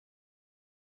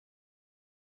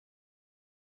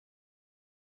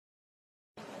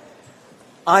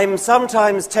I'm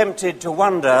sometimes tempted to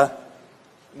wonder,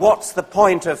 what's the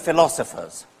point of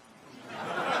philosophers?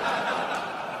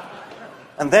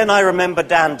 And then I remember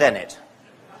Dan Dennett,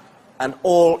 and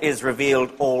all is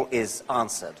revealed, all is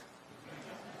answered.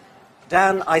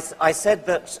 Dan, I said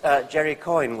that Jerry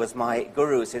Coyne was my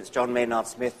guru since John Maynard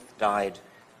Smith died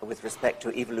with respect to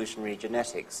evolutionary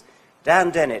genetics. Dan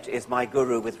Dennett is my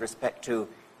guru with respect to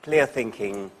clear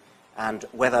thinking and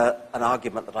whether an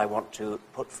argument that I want to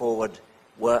put forward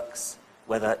works,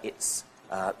 whether it's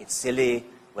silly,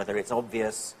 whether it's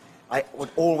obvious. I would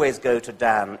always go to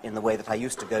Dan in the way that I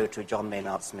used to go to John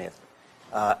Maynard Smith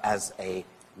as a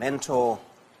mentor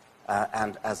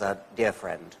and as a dear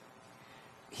friend.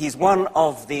 He's one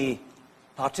of the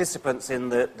participants in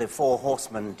the Four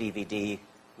Horsemen DVD,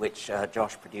 which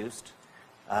Josh produced,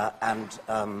 and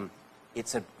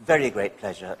it's a very great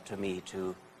pleasure to me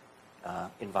to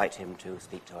invite him to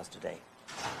speak to us today.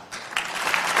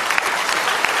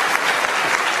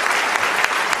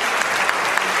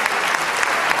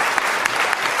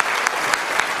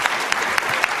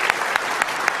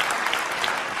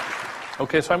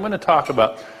 Okay, so I'm going to talk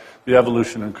about the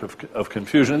evolution of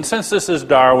confusion. And since this is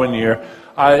Darwin year,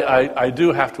 I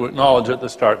do have to acknowledge at the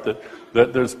start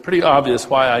that there's pretty obvious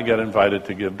why I get invited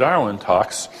to give Darwin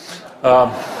talks. I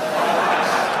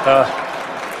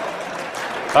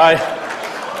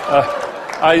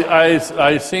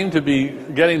seem to be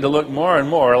getting to look more and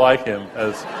more like him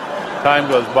as time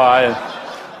goes by.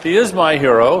 And he is my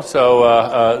hero, so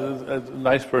a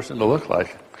nice person to look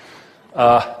like.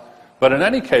 But in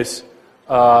any case,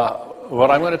 what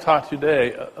I'm going to talk to you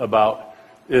today about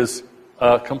is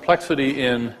complexity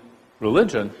in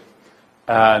religion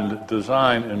and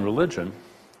design in religion.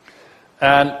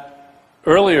 And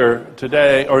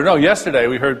yesterday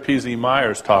we heard P.Z.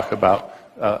 Myers talk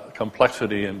about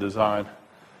complexity in design.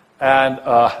 And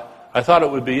I thought it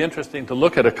would be interesting to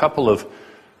look at a couple of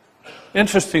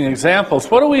interesting examples.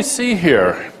 What do we see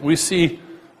here? We see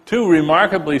two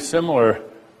remarkably similar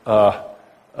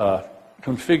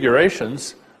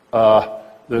configurations.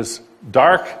 There's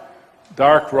dark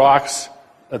rocks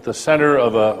at the center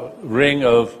of a ring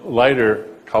of lighter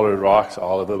colored rocks,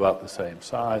 all of about the same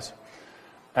size.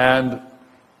 And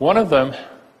one of them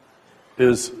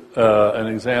is an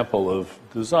example of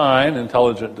design,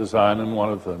 intelligent design, and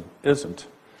one of them isn't.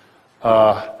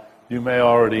 You may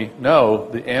already know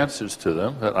the answers to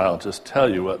them, but I'll just tell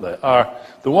you what they are.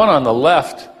 The one on the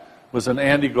left was an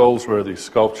Andy Goldsworthy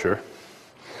sculpture.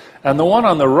 And the one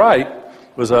on the right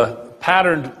was a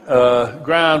patterned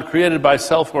ground created by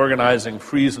self-organizing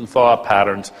freeze and thaw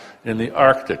patterns in the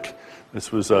Arctic.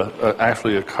 This was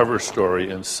actually a cover story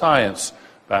in Science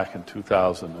back in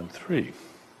 2003.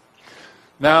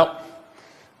 Now,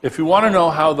 if you want to know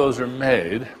how those are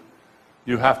made,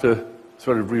 you have to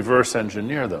sort of reverse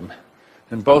engineer them.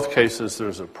 In both cases,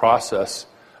 there's a process.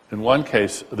 In one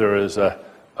case, there is a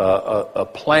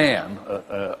plan,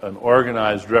 an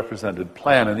organized, represented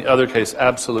plan. In the other case,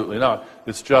 absolutely not.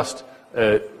 It's just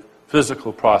a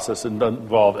physical process and doesn't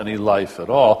involve any life at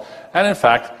all. And in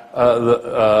fact,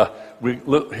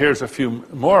 here's a few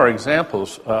more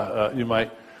examples. You might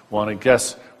want to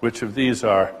guess which of these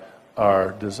are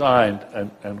designed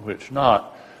and which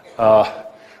not.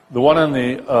 The one in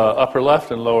the upper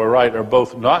left and lower right are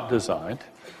both not designed.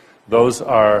 Those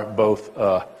are both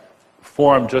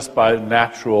formed just by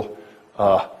natural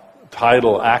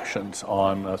tidal actions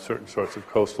on certain sorts of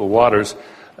coastal waters.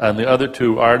 And the other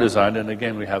two are designed, and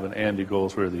again we have an Andy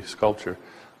Goldsworthy sculpture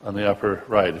on the upper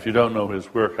right. If you don't know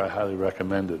his work, I highly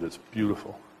recommend it. It's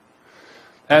beautiful.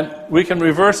 And we can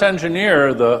reverse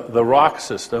engineer the rock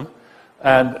system,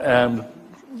 and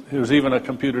there was even a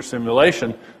computer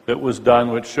simulation that was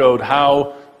done which showed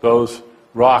how those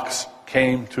rocks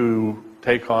came to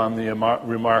take on the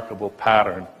remarkable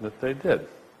pattern that they did.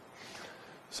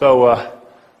 So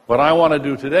what I want to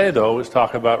do today, though, is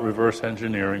talk about reverse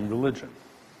engineering religion.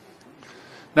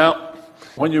 Now,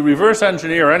 when you reverse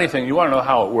engineer anything, you want to know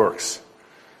how it works,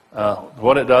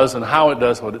 what it does and how it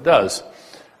does what it does.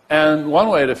 And one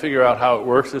way to figure out how it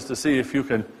works is to see if you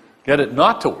can get it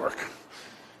not to work.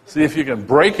 See if you can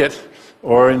break it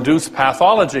or induce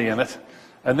pathology in it,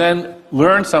 and then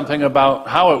learn something about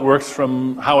how it works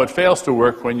from how it fails to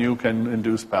work when you can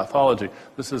induce pathology.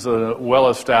 This is a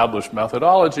well-established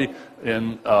methodology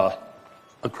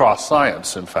across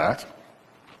science, in fact,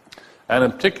 and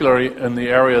in particular in the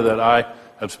area that I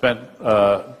have spent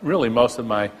really most of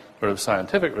my sort of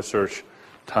scientific research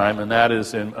time, and that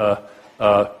is in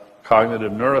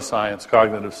cognitive neuroscience,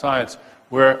 cognitive science,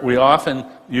 where we often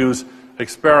use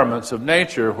experiments of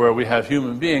nature where we have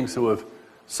human beings who have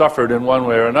suffered in one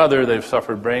way or another. They've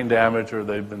suffered brain damage, or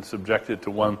they've been subjected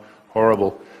to one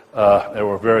horrible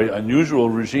or very unusual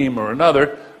regime or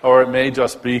another, or it may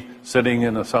just be sitting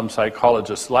in some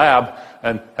psychologist's lab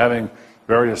and having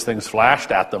various things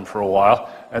flashed at them for a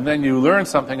while, and then you learn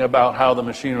something about how the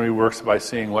machinery works by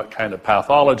seeing what kind of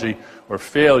pathology or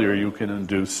failure you can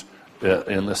induce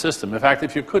in the system. In fact,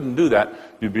 if you couldn't do that,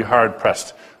 you'd be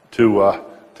hard-pressed to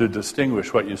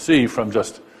distinguish what you see from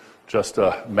just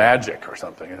magic or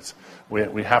something.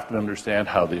 We have to understand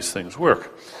how these things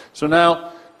work. So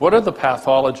now, what are the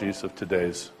pathologies of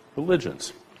today's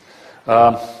religions?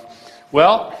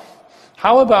 Well,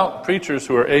 how about preachers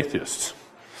who are atheists?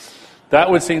 That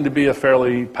would seem to be a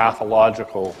fairly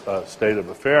pathological state of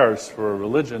affairs for a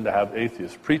religion to have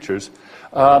atheist preachers.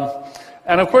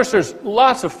 And of course, there's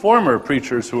lots of former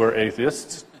preachers who are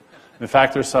atheists. In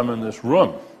fact, there's some in this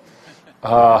room.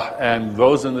 And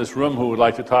those in this room who would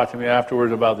like to talk to me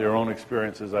afterward about their own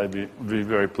experiences, I'd be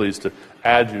very pleased to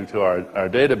add you to our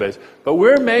database. But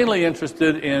we're mainly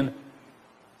interested in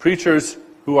preachers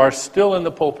who are still in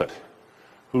the pulpit,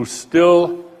 who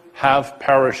still have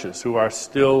parishes, who are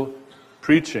still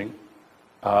preaching.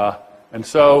 And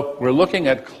so we're looking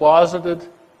at closeted,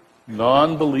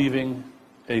 non-believing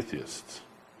atheists,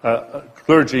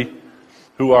 clergy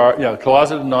who are,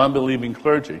 closeted, non-believing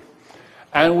clergy.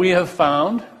 And we have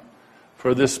found,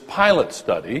 for this pilot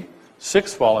study,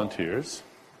 6 volunteers.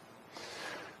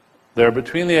 They're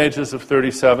between the ages of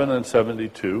 37 and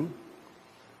 72.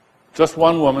 Just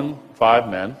 1 woman, 5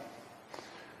 men.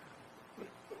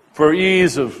 For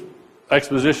ease of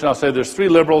exposition, I'll say there's 3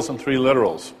 liberals and 3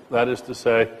 literals. That is to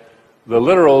say, the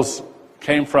literals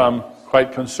came from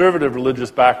quite conservative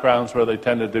religious backgrounds where they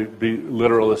tended to be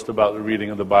literalist about the reading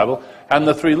of the Bible. And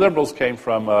the 3 liberals came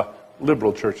from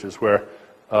liberal churches where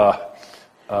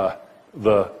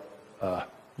the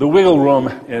wiggle room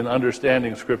in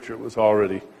understanding Scripture was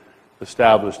already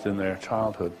established in their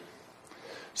childhood.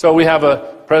 So we have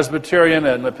a Presbyterian,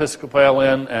 an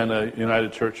Episcopalian, and a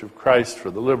United Church of Christ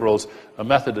for the liberals, a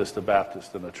Methodist, a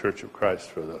Baptist, and a Church of Christ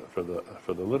for the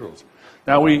literals.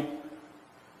 Now we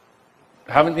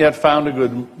haven't yet found a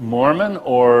good Mormon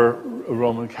or a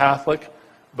Roman Catholic,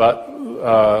 but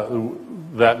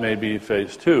that may be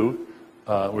phase 2.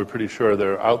 We're pretty sure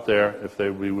they're out there if they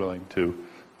would be willing to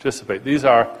participate. These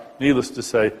are, needless to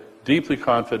say, deeply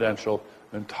confidential,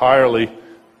 entirely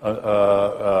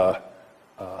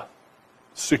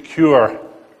secure,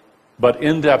 but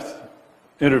in-depth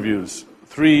interviews,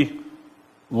 3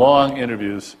 long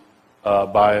interviews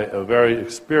by a very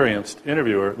experienced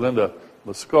interviewer, Linda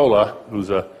Lascola, who's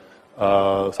a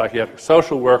psychiatric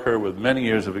social worker with many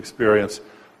years of experience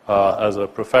as a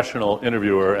professional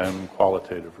interviewer and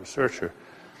qualitative researcher.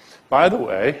 By the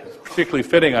way, it's particularly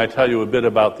fitting I tell you a bit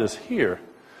about this here,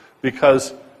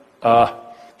 because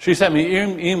she sent me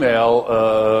an email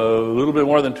a little bit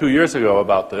more than 2 years ago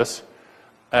about this,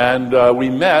 and we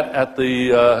met at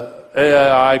the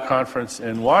AAI conference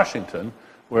in Washington,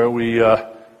 where we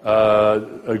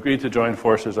agreed to join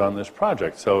forces on this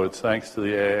project. So it's thanks to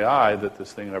the AAI that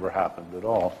this thing ever happened at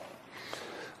all.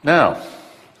 Now,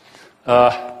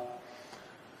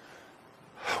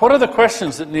 what are the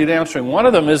questions that need answering? One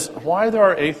of them is why there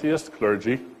are atheist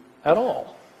clergy at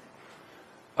all.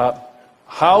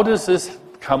 How does this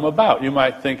come about? You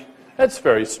might think, that's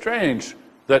very strange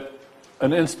that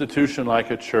an institution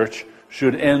like a church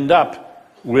should end up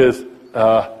with,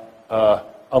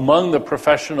 among the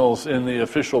professionals in the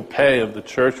official pay of the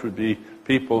church would be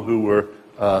people who were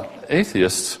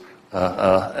atheists,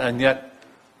 and yet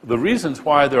the reasons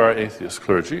why there are atheist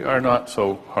clergy are not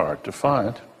so hard to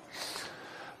find.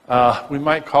 We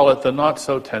might call it the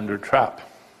not-so-tender trap.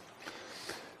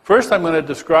 First, I'm going to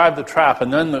describe the trap,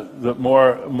 and then the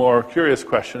more curious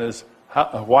question is,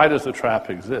 why does the trap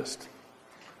exist?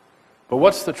 But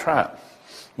what's the trap?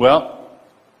 Well,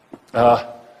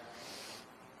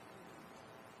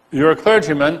 you're a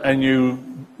clergyman, and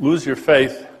you lose your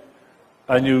faith,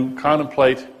 and you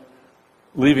contemplate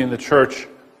leaving the church,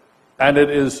 and it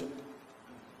is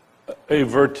a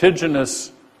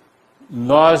vertiginous,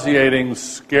 nauseating,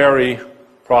 scary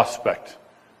prospect.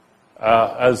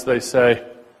 As they say,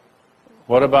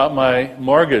 what about my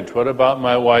mortgage? What about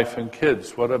my wife and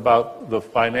kids? What about the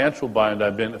financial bind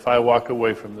I'm in? If I walk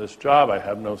away from this job, I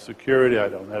have no security. I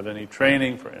don't have any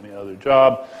training for any other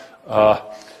job.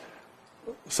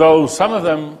 So some of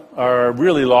them are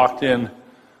really locked in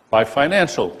by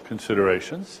financial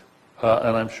considerations,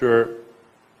 and I'm sure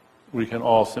we can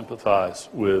all sympathize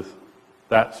with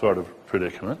that sort of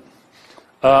predicament.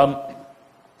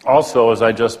 Also, as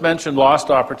I just mentioned, lost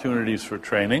opportunities for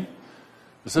training.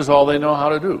 This is all they know how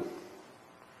to do.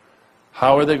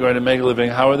 How are they going to make a living?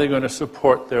 How are they going to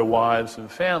support their wives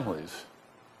and families?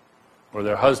 or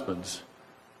their husbands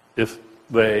if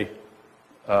they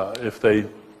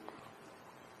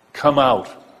come out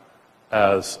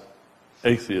as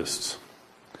atheists.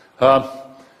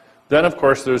 Then, of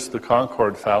course, there's the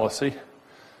Concord fallacy.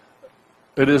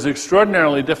 It is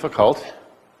extraordinarily difficult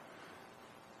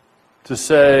to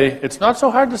say, it's not so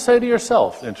hard to say to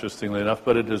yourself, interestingly enough,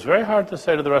 but it is very hard to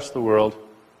say to the rest of the world,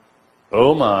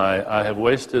 oh my, I have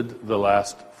wasted the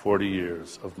last 40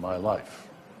 years of my life.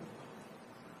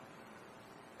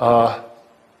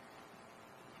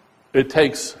 It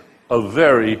takes a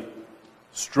very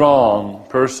strong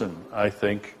person, I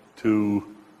think, to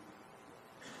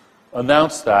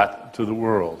announce that to the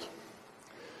world.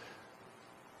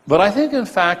 But I think, in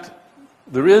fact,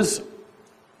 there is,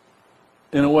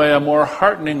 in a way, a more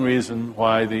heartening reason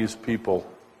why these people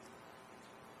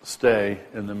stay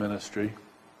in the ministry.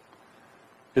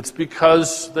 It's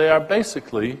because they are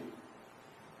basically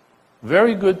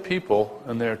very good people,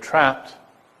 and they're trapped,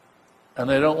 and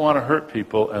they don't want to hurt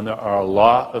people, and there are a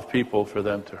lot of people for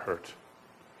them to hurt.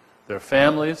 Their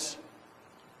families,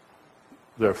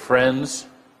 their friends,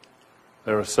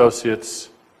 their associates.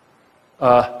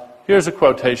 Here's a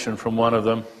quotation from one of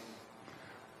them.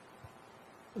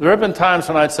 There have been times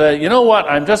when I'd say, you know what,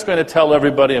 I'm just going to tell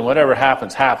everybody, and whatever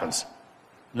happens, happens.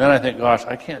 And then I think, gosh,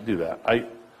 I can't do that.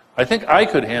 I think I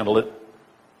could handle it,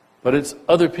 but it's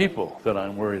other people that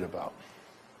I'm worried about.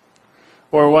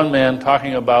 Or one man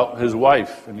talking about his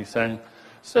wife, and he's saying,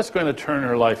 it's just going to turn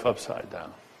her life upside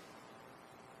down.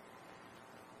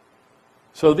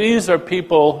 So these are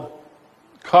people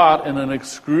caught in an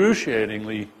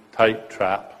excruciatingly tight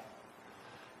trap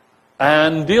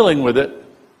and dealing with it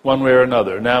one way or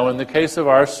another. Now, in the case of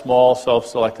our small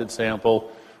self-selected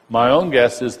sample, my own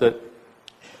guess is that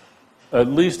at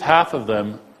least half of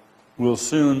them will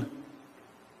soon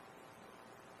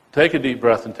take a deep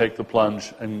breath and take the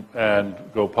plunge and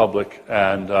go public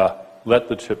and let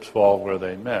the chips fall where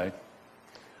they may.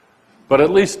 But at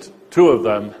least two of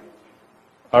them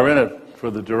are in it for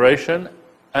the duration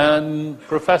and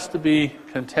profess to be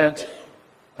content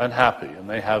and happy. And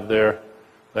they have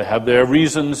their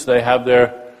reasons, they have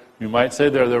their, you might say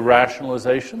they're their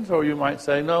rationalizations, or you might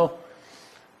say, no,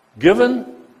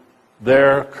 given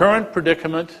their current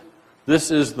predicament,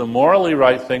 this is the morally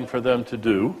right thing for them to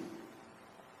do,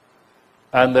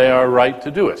 and they are right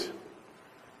to do it.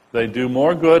 They do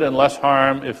more good and less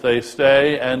harm if they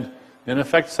stay and, in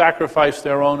effect, sacrifice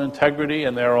their own integrity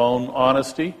and their own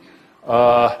honesty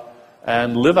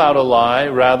and live out a lie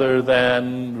rather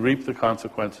than reap the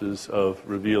consequences of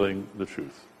revealing the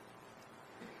truth.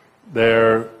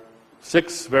 There are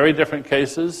 6 very different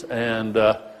cases, and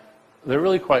they're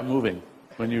really quite moving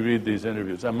when you read these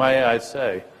interviews. And may I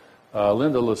say,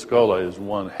 Linda Lascola is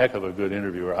one heck of a good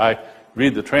interviewer. I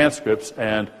read the transcripts,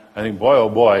 and I think, boy, oh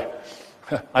boy,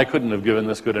 I couldn't have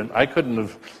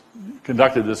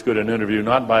conducted this good an interview,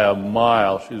 not by a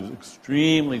mile. She's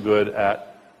extremely good at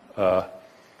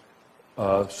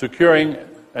securing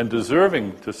and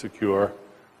deserving to secure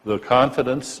the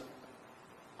confidence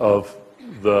of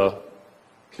the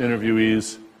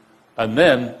interviewees, and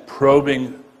then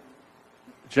probing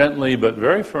gently but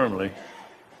very firmly,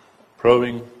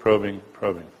 probing.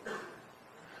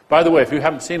 By the way, if you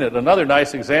haven't seen it, another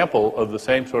nice example of the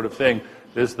same sort of thing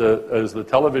is the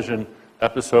television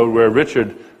episode where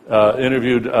Richard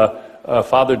interviewed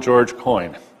Father George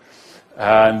Coyne,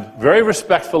 and very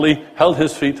respectfully held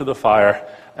his feet to the fire.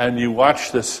 And you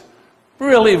watch this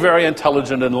really very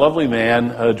intelligent and lovely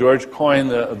man, George Coyne,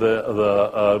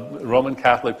 the Roman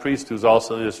Catholic priest, who's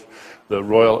also the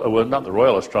royal, well, not the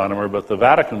royal astronomer, but the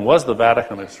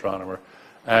Vatican astronomer.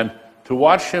 And to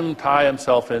watch him tie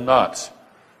himself in knots,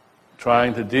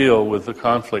 trying to deal with the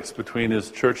conflicts between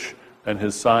his church and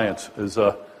his science, it's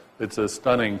a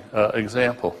stunning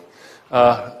example.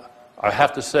 I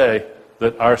have to say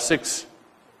that our 6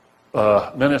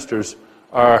 ministers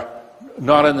are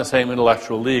not in the same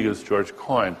intellectual league as George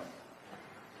Coyne.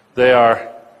 They're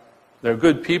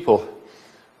good people,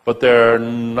 but they're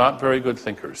not very good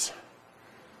thinkers.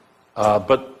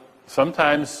 But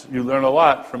sometimes you learn a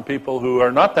lot from people who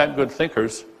are not that good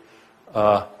thinkers,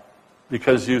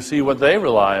 because you see what they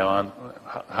rely on,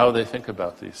 how they think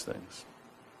about these things.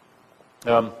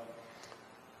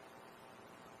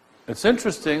 It's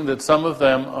interesting that some of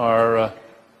them are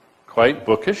quite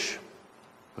bookish,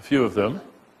 a few of them.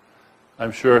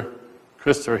 I'm sure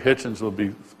Christopher Hitchens will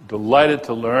be delighted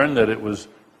to learn that it was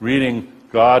reading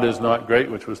God is Not Great,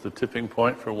 which was the tipping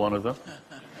point for one of them.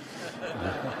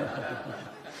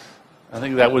 I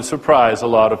think that would surprise a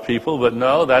lot of people, but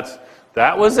no,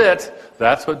 that was it.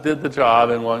 That's what did the job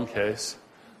in one case.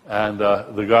 And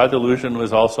the God Delusion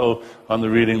was also on the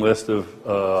reading list of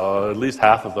at least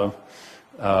half of them.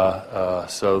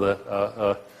 So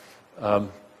that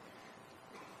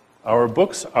our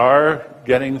books are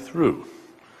getting through,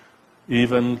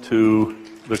 even to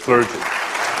the clergy.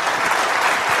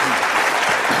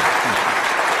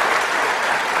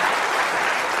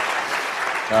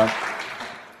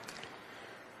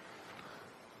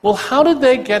 Well, how did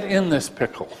they get in this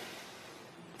pickle?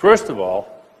 First of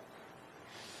all,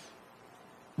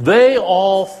 they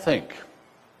all think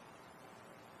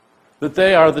that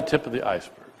they are the tip of the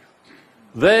iceberg.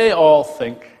 They all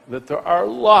think that there are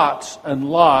lots and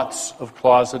lots of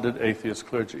closeted atheist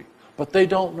clergy, but they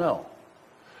don't know.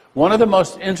 One of the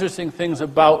most interesting things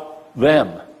about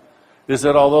them is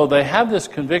that although they have this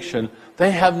conviction,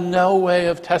 they have no way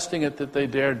of testing it that they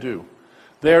dare do.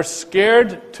 They're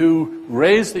scared to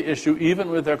raise the issue even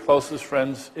with their closest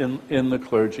friends in the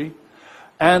clergy.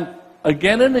 And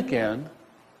again,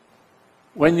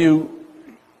 when you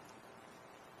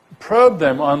probe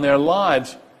them on their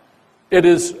lives, it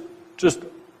is just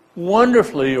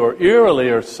wonderfully or eerily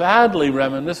or sadly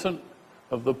reminiscent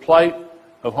of the plight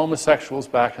of homosexuals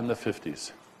back in the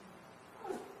 50s.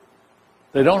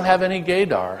 They don't have any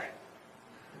gaydar,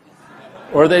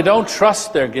 or they don't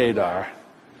trust their gaydar,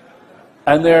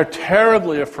 and they're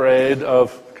terribly afraid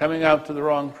of coming out to the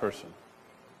wrong person.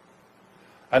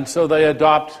 And so they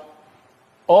adopt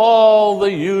all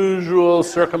the usual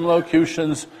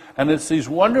circumlocutions, and it's these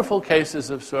wonderful cases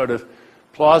of sort of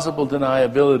plausible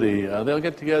deniability. They'll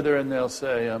get together and they'll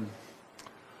say,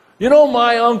 you know,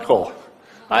 my uncle,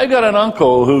 I got an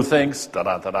uncle who thinks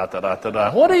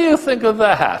da-da-da-da-da-da-da. What do you think of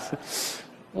that?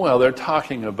 Well, they're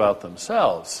talking about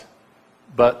themselves.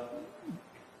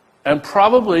 And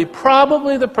probably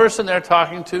the person they're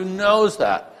talking to knows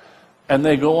that. And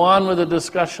they go on with a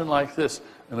discussion like this,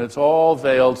 and it's all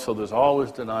veiled, so there's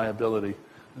always deniability.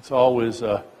 It's always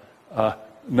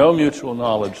no mutual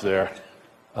knowledge there.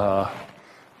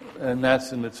 And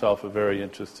that's in itself a very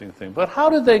interesting thing. But how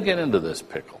did they get into this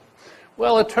pickle?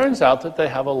 Well, it turns out that they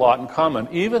have a lot in common,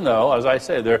 even though, as I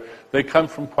say, they come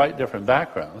from quite different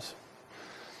backgrounds.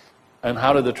 And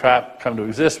how did the trap come to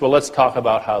exist? Well, let's talk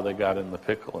about how they got in the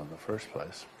pickle in the first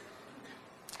place.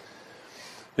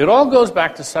 It all goes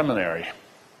back to seminary.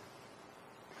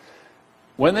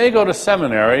 When they go to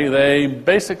seminary, they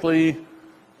basically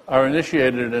are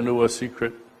initiated into a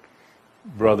secret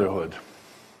brotherhood,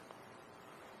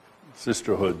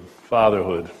 sisterhood,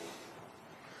 fatherhood,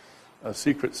 a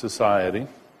secret society.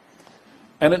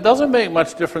 And it doesn't make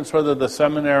much difference whether the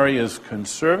seminary is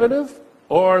conservative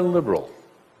or liberal.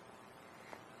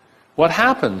 What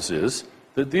happens is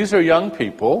that these are young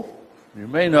people, you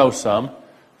may know some,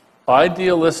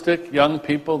 idealistic young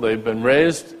people. They've been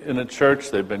raised in a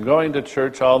church, they've been going to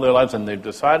church all their lives, and they've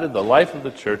decided the life of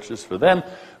the church is for them.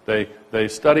 They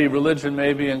study religion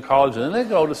maybe in college, and then they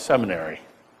go to seminary.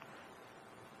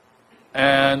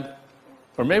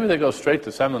 Or maybe they go straight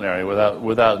to seminary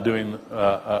without doing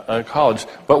a college.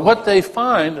 But what they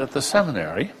find at the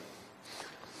seminary,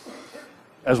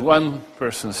 as one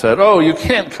person said, oh, you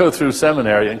can't go through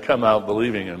seminary and come out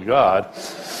believing in God.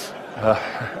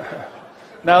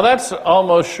 Now that's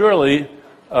almost surely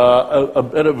a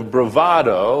bit of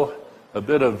bravado, a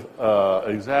bit of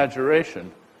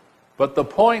exaggeration. But the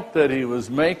point that he was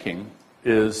making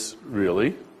is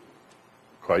really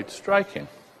quite striking.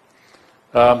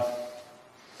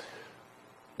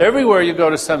 Everywhere you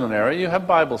go to seminary, you have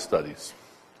Bible studies.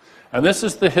 And this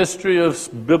is the history of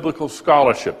biblical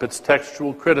scholarship. It's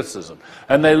textual criticism.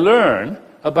 And they learn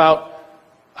about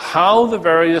how the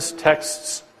various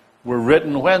texts were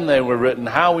written, when they were written,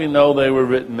 how we know they were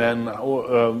written then,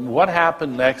 what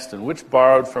happened next, and which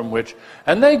borrowed from which.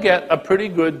 And they get a pretty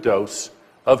good dose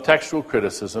of textual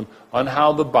criticism on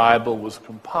how the Bible was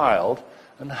compiled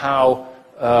and how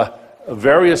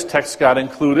various texts got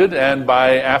included, and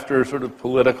after sort of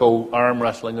political arm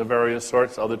wrestling of various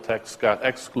sorts, other texts got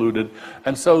excluded.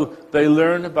 And so they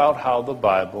learn about how the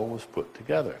Bible was put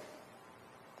together.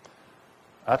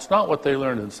 That's not what they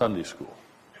learned in Sunday school.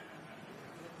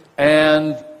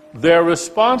 And their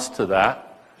response to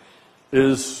that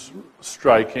is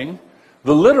striking.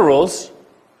 The literals,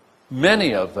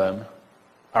 many of them,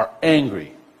 are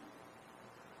angry.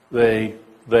 They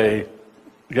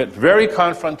get very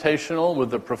confrontational with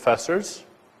the professors,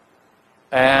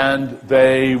 and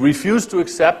they refuse to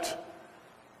accept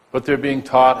what they're being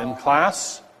taught in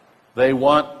class. They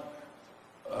realize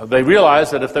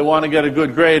that if they want to get a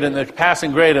good grade and the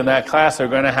passing grade in that class, they're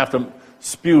going to have to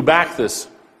spew back this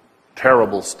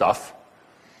terrible stuff.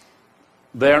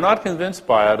 They are not convinced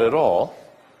by it at all,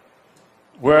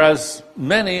 whereas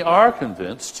many are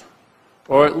convinced,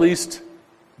 or at least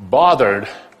bothered.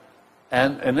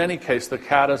 And in any case, the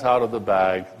cat is out of the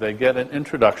bag. They get an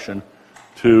introduction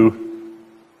to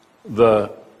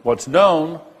what's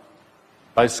known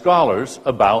by scholars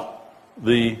about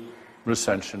the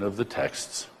recension of the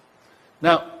texts.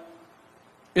 Now,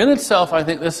 in itself, I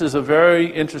think this is a very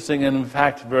interesting and, in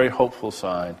fact, very hopeful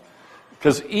sign.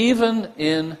 Because even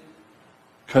in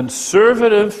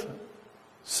conservative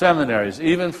seminaries,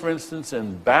 even, for instance,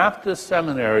 in Baptist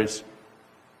seminaries,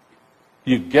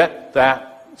 you get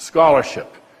that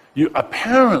scholarship.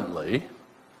 Apparently,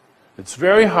 it's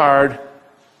very hard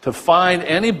to find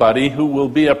anybody who will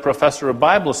be a professor of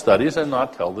Bible studies and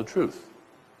not tell the truth.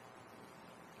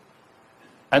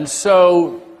 And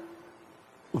so,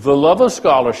 the love of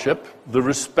scholarship, the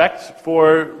respect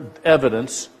for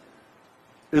evidence,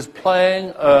 is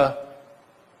playing a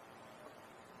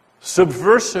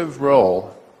subversive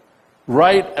role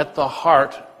right at the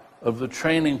heart of the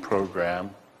training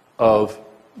program of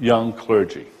young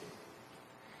clergy.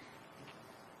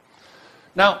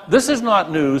 Now, this is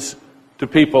not news to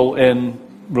people in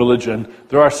religion.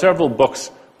 There are several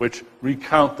books which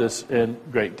recount this in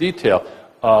great detail.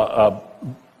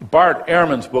 Bart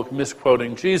Ehrman's book,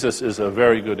 Misquoting Jesus, is a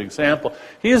very good example.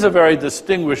 He is a very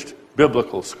distinguished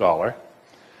biblical scholar,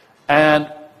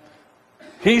 and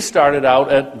he started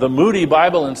out at the Moody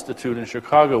Bible Institute in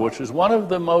Chicago, which is one of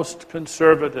the most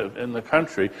conservative in the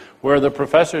country, where the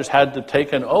professors had to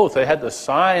take an oath. They had to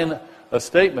sign a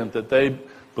statement that they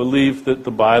believed that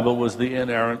the Bible was the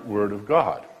inerrant Word of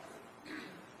God.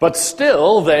 But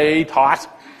still, they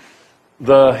taught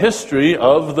the history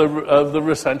of the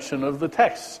recension of the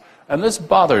texts. And this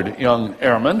bothered young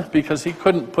Ehrman because he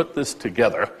couldn't put this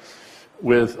together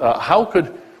with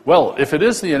well, if it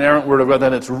is the inerrant Word of God,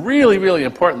 then it's really, really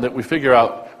important that we figure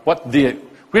out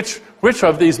which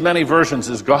of these many versions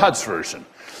is God's version,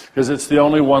 because it's the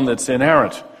only one that's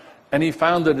inerrant. And he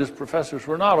found that his professors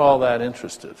were not all that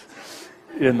interested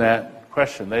in that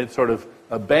question. They'd sort of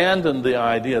abandoned the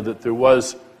idea that there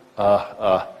was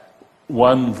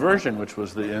one version which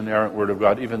was the inerrant Word of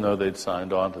God, even though they'd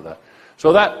signed on to that.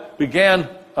 So that began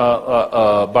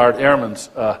Bart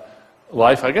Ehrman's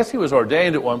life. I guess he was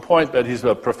ordained at one point, but he's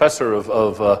a professor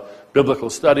of biblical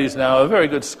studies now, a very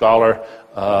good scholar,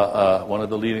 one of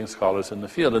the leading scholars in the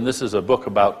field. And this is a book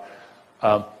about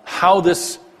how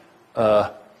this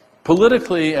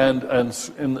politically and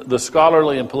in the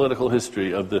scholarly and political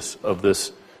history of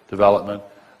this development.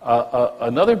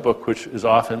 Another book which is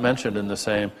often mentioned in the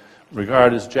same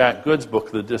regard is Jack Good's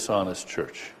book, The Dishonest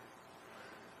Church.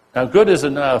 Now, Good is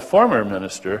a former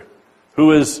minister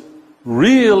who is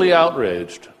really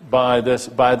outraged by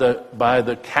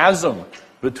the chasm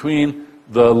between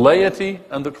the laity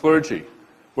and the clergy,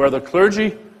 where the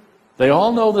clergy, they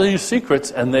all know these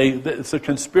secrets, and it's a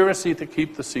conspiracy to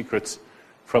keep the secrets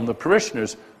from the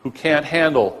parishioners who can't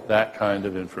handle that kind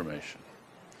of information.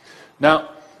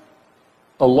 Now,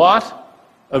 a lot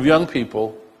of young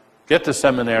people get to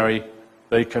seminary,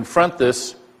 they confront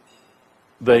this,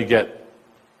 they get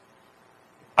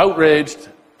outraged,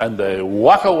 and they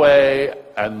walk away,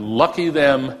 and lucky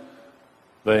them,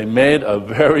 they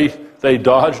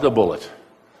dodged a bullet,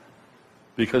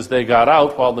 because they got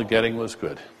out while the getting was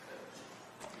good.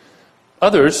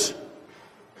 Others,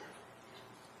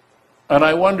 and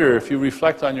I wonder if you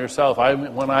reflect on yourself,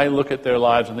 when I look at their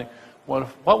lives and think,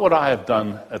 what would I have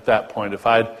done at that point if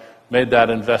I'd made that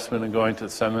investment in going to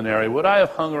seminary? Would I have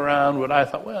hung around? Would I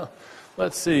have thought, well,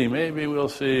 let's see, maybe we'll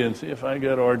see, and see if I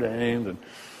get ordained? And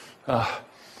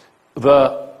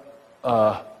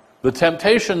the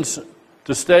temptations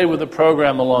to stay with the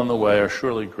program along the way are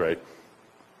surely great.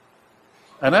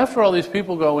 And after all, these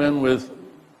people go in with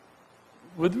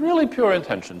really pure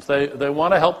intentions. They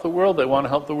want to help the world. They want to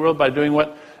help the world by doing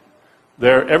what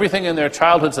everything in their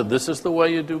childhood said, this is the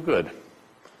way you do good.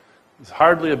 There's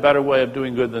hardly a better way of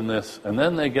doing good than this. And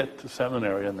then they get to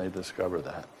seminary and they discover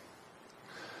that.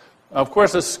 Now, of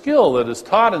course, a skill that is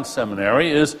taught in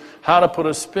seminary is how to put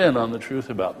a spin on the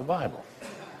truth about the Bible.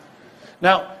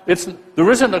 Now, there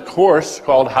isn't a course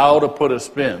called How to Put a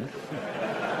Spin,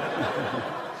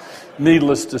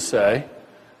 needless to say.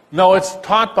 No, it's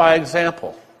taught by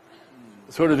example,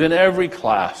 sort of in every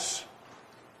class.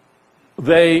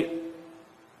 They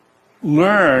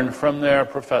learn from their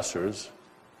professors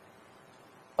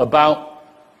about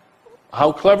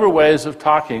how clever ways of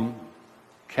talking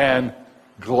can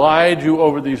glide you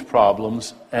over these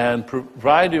problems and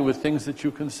provide you with things that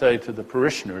you can say to the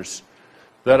parishioners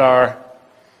that are,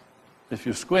 if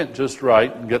you squint just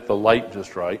right and get the light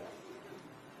just right,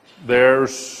 they're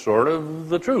sort of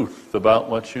the truth about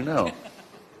what you know.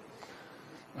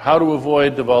 How to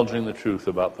avoid divulging the truth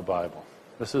about the Bible.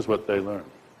 This is what they learn.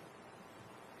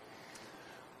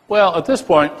 Well, at this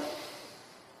point,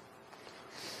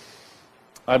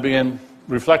 I began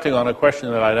reflecting on a question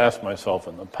that I'd asked myself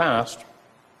in the past.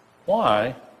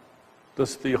 Why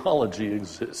does theology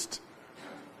exist?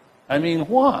 I mean,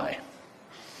 why?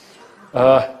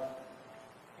 Why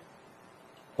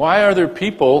are there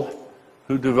people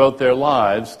who devote their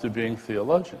lives to being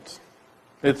theologians?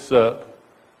 It's sort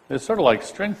of like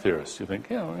string theorists. You think,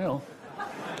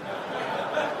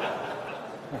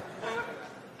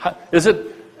 is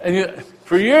it? And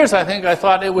for years, I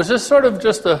thought it was just sort of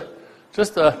just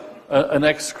an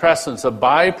excrescence, a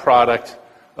byproduct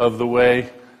of the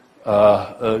way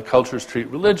cultures treat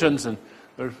religions. And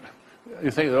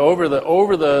you think that over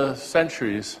the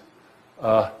centuries,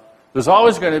 there's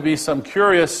always going to be some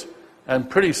curious and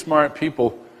pretty smart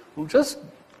people who just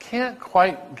can't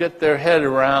quite get their head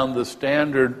around the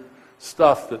standard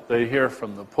stuff that they hear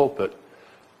from the pulpit.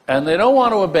 And they don't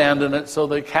want to abandon it, so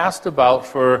they cast about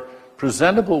for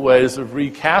presentable ways of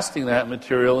recasting that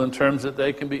material in terms that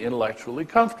they can be intellectually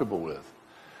comfortable with.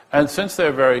 And since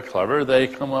they're very clever, they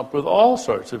come up with all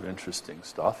sorts of interesting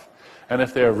stuff. And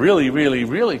if they're really, really,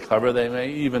 really clever, they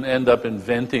may even end up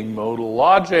inventing modal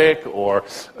logic or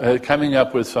coming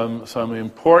up with some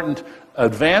important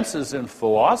advances in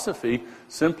philosophy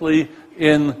simply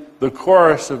in the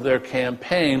course of their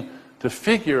campaign to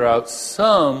figure out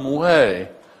some way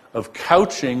of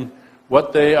couching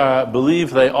what they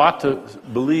believe they ought to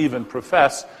believe and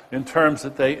profess in terms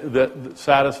that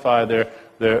satisfy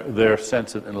their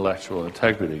sense of intellectual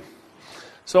integrity.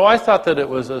 So I thought that it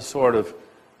was a sort of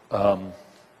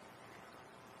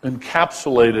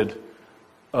encapsulated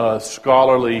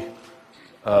scholarly,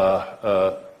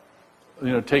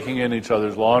 taking in each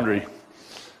other's laundry.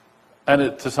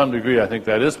 And to some degree, I think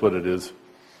that is what it is.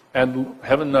 And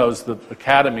heaven knows the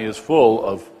academy is full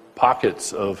of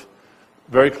pockets of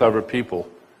very clever people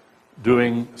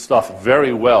doing stuff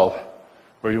very well,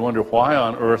 where you wonder, why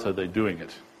on earth are they doing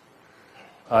it?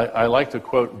 I like to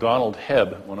quote Donald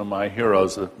Hebb, one of my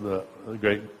heroes, the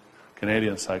great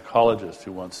Canadian psychologist,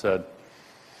 who once said,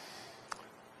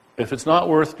 if it's not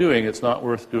worth doing, it's not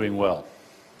worth doing well.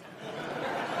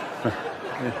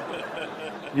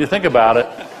 You think about it,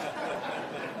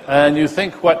 and you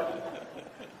think what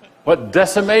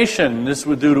decimation this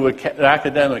would do to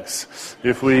academics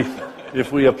if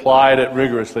we applied it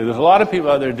rigorously. There's a lot of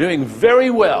people out there doing very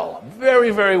well,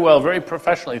 very, very well, very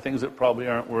professionally, things that probably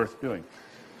aren't worth doing.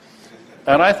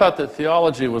 And I thought that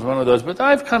theology was one of those, but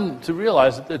I've come to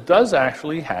realize that it does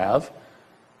actually have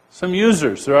some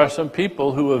users. There are some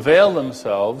people who avail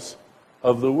themselves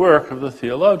of the work of the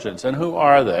theologians. And who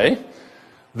are they?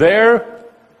 They're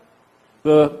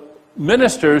the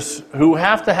ministers who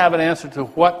have to have an answer to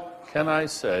what can I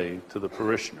say to the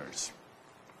parishioners.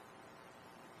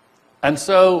 And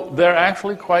so they're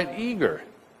actually quite eager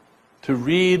to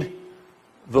read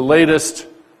the latest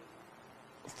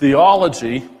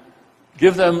theology.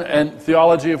 Give them, and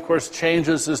theology, of course,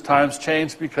 changes as times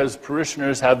change because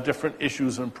parishioners have different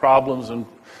issues and problems and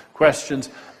questions.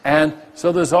 And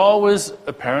so there's always,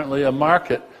 apparently, a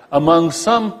market among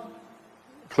some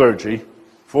clergy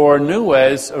for new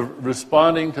ways of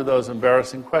responding to those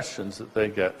embarrassing questions that they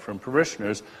get from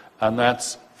parishioners, and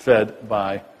that's fed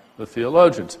by the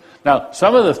theologians. Now,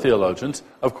 some of the theologians,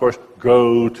 of course,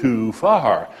 go too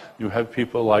far. You have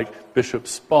people like Bishop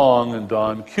Spong and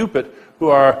Don Cupid, who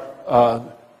are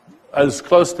as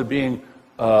close to being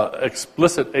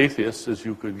explicit atheists as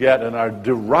you could get, and are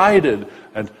derided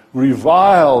and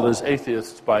reviled as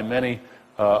atheists by many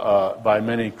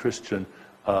Christian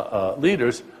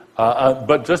leaders,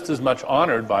 but just as much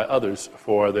honored by others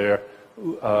for their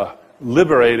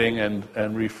liberating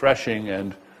and refreshing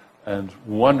and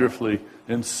wonderfully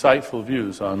insightful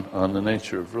views on the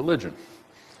nature of religion.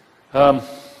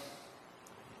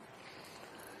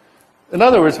 In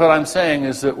other words, what I'm saying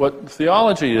is that what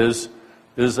theology is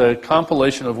a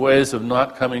compilation of ways of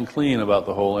not coming clean about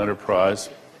the whole enterprise.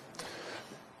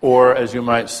 Or, as you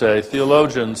might say,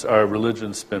 theologians are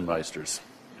religion spinmeisters.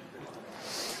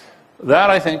 That,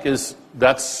 I think,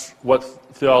 that's what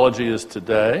theology is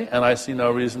today, and I see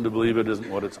no reason to believe it isn't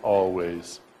what it's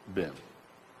always been.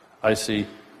 I see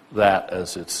that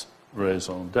as its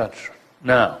raison d'etre.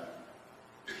 Now,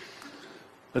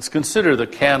 let's consider the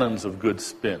canons of good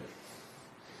spin.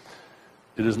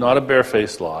 It is not a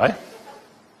barefaced lie.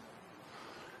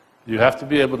 You have to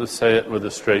be able to say it with a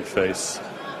straight face.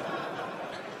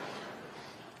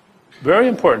 Very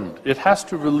important. It has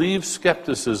to relieve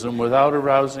skepticism without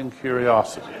arousing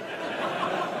curiosity.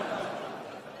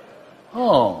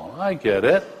 Oh, I get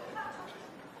it.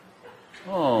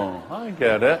 Oh, I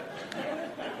get it.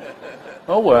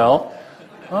 Oh, well.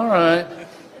 All right.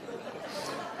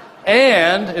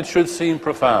 And it should seem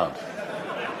profound.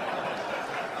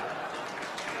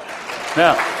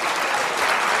 Now,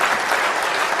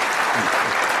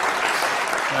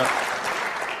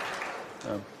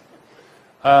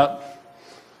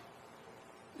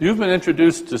 you've been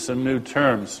introduced to some new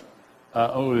terms.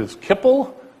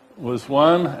 Kippel was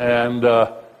one, and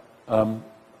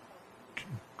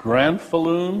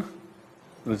Granfalloon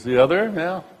was the other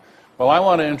now. Well, I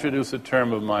want to introduce a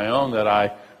term of my own that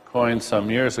I coined some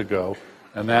years ago,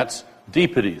 and that's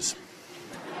deepities.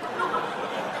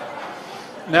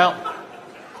 Now,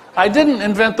 I didn't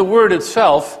invent the word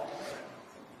itself.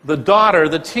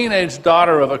 The teenage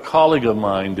daughter of a colleague of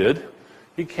mine did.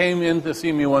 He came in to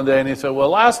see me one day and he said, well,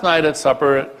 last night at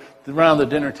supper, around the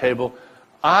dinner table,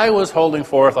 I was holding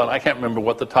forth on, I can't remember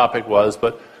what the topic was,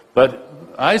 but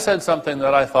I said something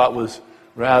that I thought was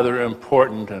rather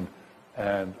important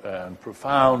and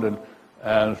profound,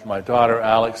 and my daughter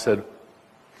Alex said,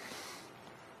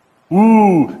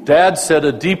 ooh, Dad said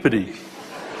a deepity.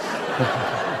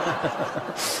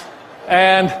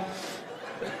 And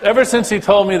ever since he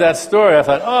told me that story, I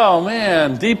thought, oh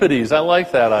man, deepities, I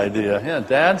like that idea. Yeah,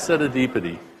 Dad said a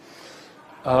deepity.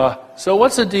 So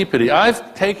what's a deepity?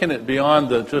 I've taken it beyond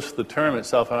just the term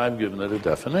itself, and I've given it a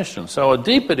definition. So a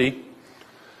deepity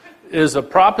is a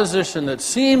proposition that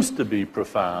seems to be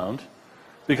profound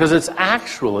because it's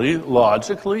actually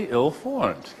logically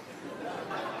ill-formed.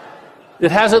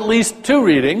 It has at least two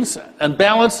readings and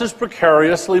balances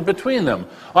precariously between them.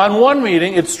 On one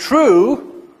reading, it's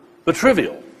true, but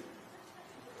trivial.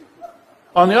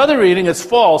 On the other reading, it's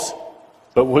false,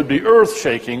 but would be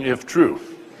earth-shaking if true.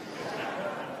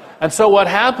 And so what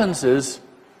happens is,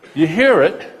 you hear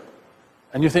it,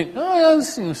 and you think, oh, yeah,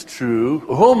 this seems true.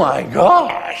 Oh my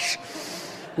gosh!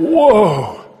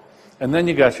 Whoa! And then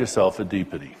you got yourself a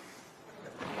deepity.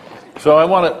 So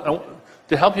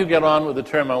to help you get on with the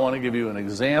term, I want to give you an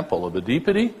example of a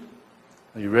deepity.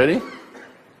 Are you ready?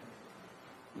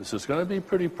 This is going to be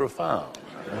pretty profound.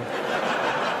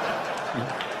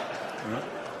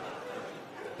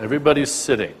 Everybody's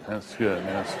sitting. That's good.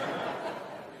 Yes.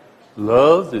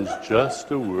 Love is just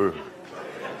a word.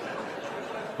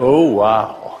 Oh,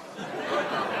 wow.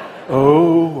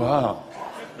 Oh, wow.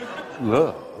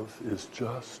 Love is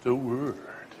just a word.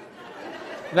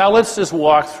 Now let's just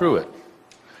walk through it.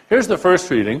 Here's the first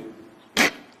reading.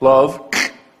 Love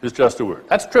is just a word.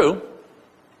 That's true.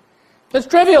 It's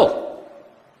trivial.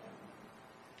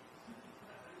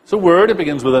 It's a word. It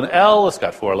begins with an L. It's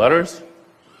got 4 letters.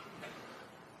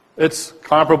 It's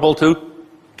comparable to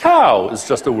cow is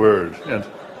just a word. And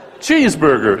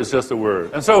cheeseburger is just a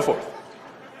word. And so forth.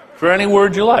 For any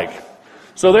word you like.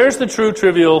 So there's the true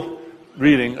trivial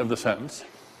reading of the sentence.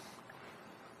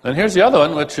 Then here's the other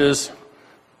one, which is,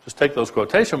 just take those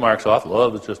quotation marks off.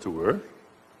 Love is just a word.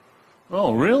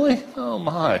 Oh, really? Oh,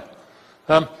 my.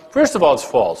 First of all, it's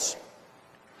false.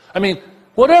 I mean,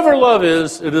 whatever love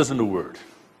is, it isn't a word.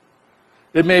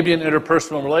 It may be an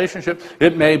interpersonal relationship.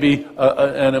 It may be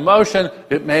an emotion.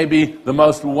 It may be the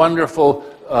most wonderful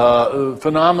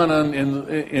phenomenon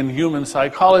in human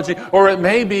psychology. Or it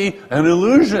may be an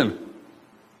illusion.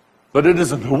 But it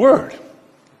isn't a word.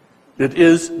 It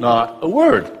is not a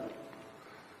word.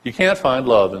 You can't find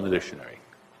love in the dictionary.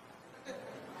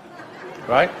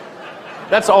 Right?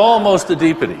 That's almost a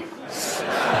deepity.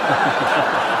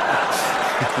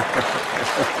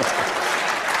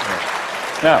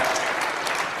 Now,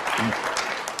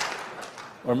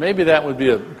 or maybe that would be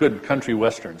a good country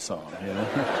western song, you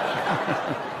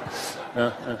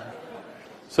know?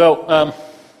 So,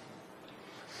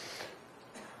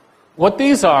 what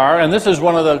these are, and this is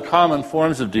one of the common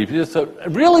forms of deepity, it's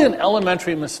really an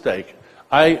elementary mistake.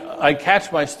 I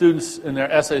catch my students in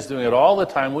their essays doing it all the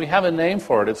time. We have a name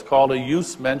for it. It's called a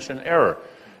use-mention error.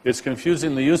 It's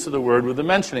confusing the use of the word with the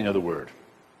mentioning of the word.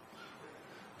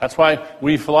 That's why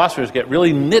we philosophers get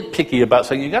really nitpicky about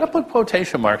saying, you got to put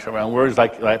quotation marks around words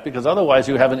like that, because otherwise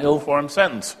you have an ill-formed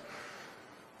sentence.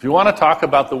 If you want to talk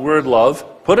about the word love,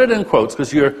 put it in quotes,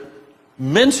 because you're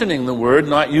mentioning the word,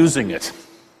 not using it.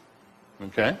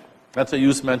 Okay? That's a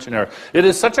use-mention error. It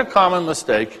is such a common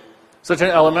mistake, such an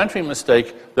elementary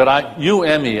mistake, that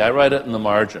UME, I write it in the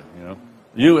margin, you know.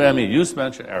 UME,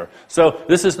 use-mention error. So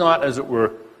this is not, as it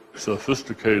were,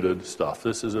 sophisticated stuff.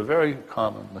 This is a very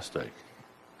common mistake.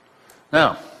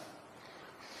 Now,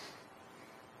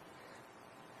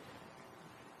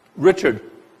 Richard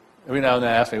every now and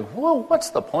then asks me, well,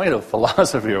 what's the point of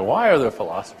philosophy, or why are there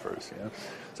philosophers? You know?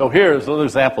 So here's a little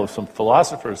example of some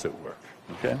philosophers at work.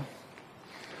 Okay?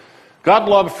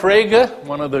 Gottlob Frege,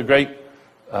 one of the great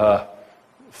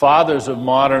fathers of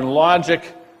modern logic,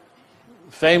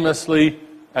 famously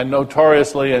and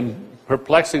notoriously and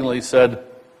perplexingly said,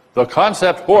 the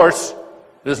concept horse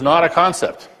is not a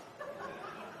concept.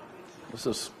 This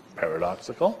is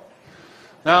paradoxical.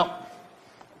 Now,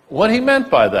 what he meant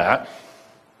by that,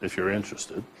 if you're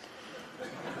interested,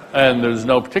 and there's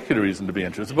no particular reason to be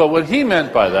interested, but what he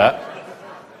meant by that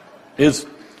is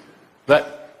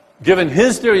that given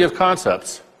his theory of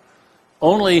concepts,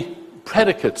 only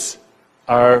predicates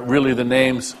are really the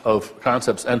names of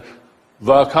concepts. And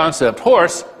the concept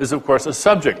horse is, of course, a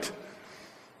subject.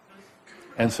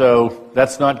 And so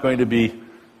that's not going to be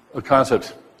a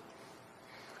concept.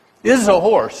 Is a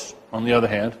horse, on the other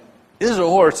hand, is a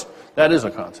horse, that is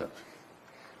a concept.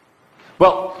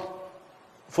 Well,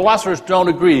 philosophers don't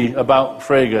agree about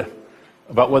Frege,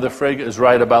 about whether Frege is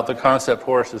right about the concept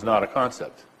horse is not a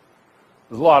concept.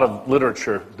 There's a lot of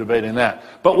literature debating that.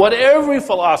 But what every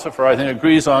philosopher, I think,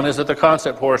 agrees on is that the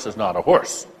concept horse is not a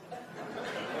horse.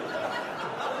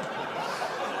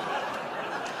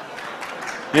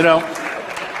 You know,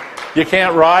 you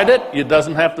can't ride it. It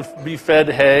doesn't have to be fed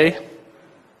hay.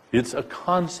 It's a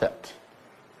concept.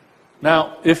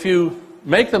 Now, if you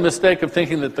make the mistake of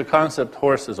thinking that the concept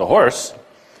horse is a horse,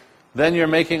 then you're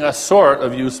making a sort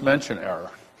of use-mention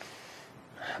error.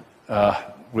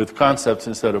 With concepts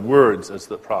instead of words as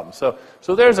the problem. So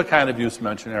there's a kind of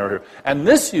use-mention error here. And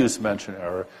this use-mention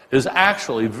error is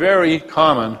actually very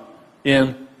common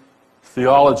in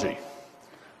theology.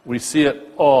 We see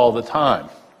it all the time.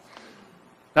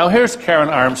 Now here's Karen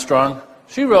Armstrong.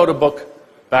 She wrote a book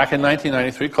back in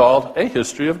 1993 called A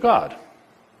History of God.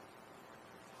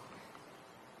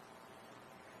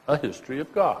 A History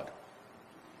of God.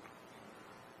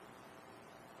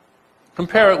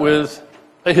 Compare it with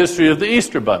A History of the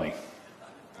Easter Bunny,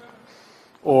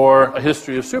 or A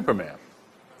History of Superman.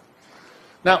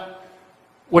 Now,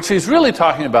 what she's really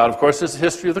talking about, of course, is the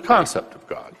history of the concept of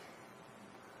God,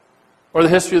 or the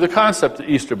history of the concept of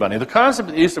the Easter Bunny. The concept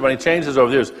of the Easter Bunny changes over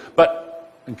the years,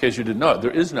 but in case you didn't know it,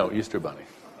 there is no Easter Bunny.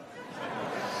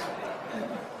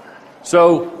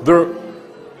 So,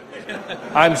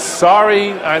 I'm sorry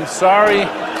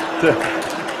to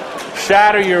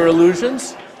shatter your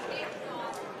illusions.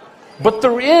 But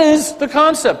there is the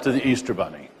concept of the Easter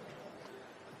Bunny.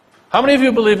 How many of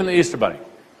you believe in the Easter Bunny?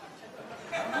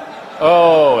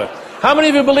 Oh, how many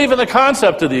of you believe in the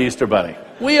concept of the Easter Bunny?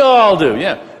 We all do,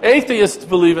 yeah. Atheists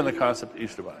believe in the concept of the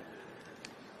Easter Bunny.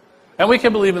 And we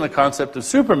can believe in the concept of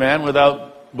Superman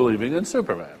without believing in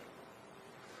Superman.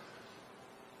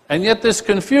 And yet this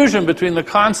confusion between the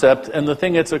concept and the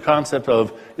thing it's a concept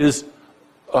of is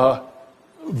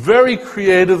very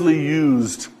creatively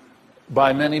used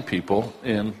by many people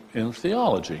in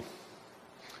theology.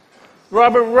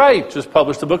 Robert Wright just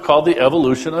published a book called The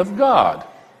Evolution of God.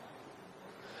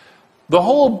 The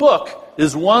whole book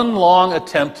is one long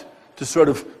attempt to sort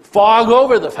of fog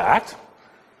over the fact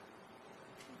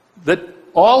that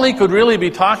all he could really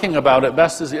be talking about at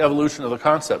best is the evolution of the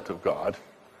concept of God.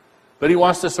 But he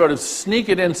wants to sort of sneak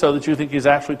it in so that you think he's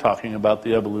actually talking about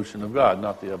the evolution of God,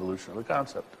 not the evolution of the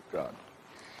concept of God.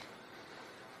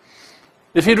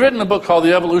 If he'd written a book called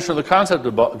The Evolution of the Concept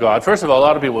of God, first of all, a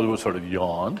lot of people would sort of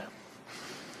yawned.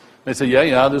 They'd say,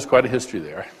 yeah, there's quite a history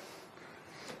there.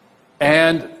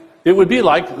 And it would be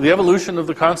like the evolution of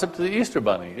the concept of the Easter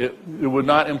Bunny. It would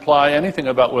not imply anything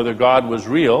about whether God was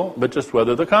real, but just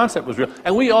whether the concept was real.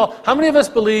 And we all, how many of us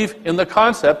believe in the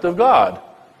concept of God?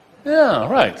 Yeah,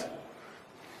 right.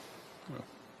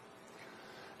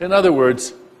 In other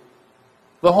words,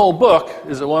 the whole book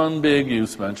is a one big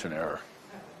use-mention error.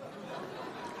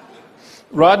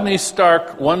 Rodney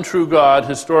Stark, One True God,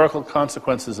 Historical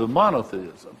Consequences of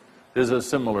Monotheism, is a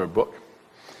similar book.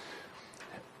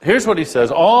 Here's what he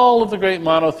says. All of the great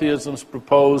monotheisms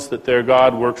propose that their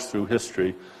God works through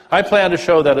history. I plan to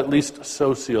show that at least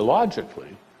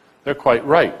sociologically, they're quite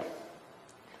right.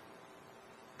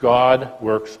 God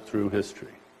works through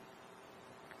history.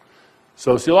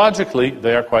 Sociologically,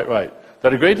 they are quite right.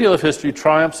 That a great deal of history,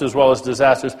 triumphs as well as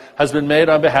disasters, has been made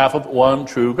on behalf of one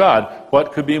true God.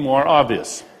 What could be more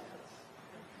obvious?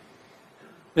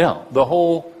 Yeah, the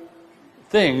whole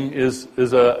thing is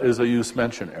a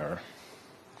use-mention error.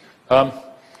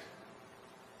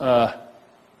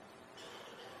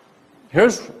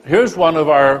 Here's one of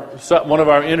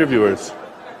our interviewers.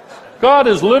 God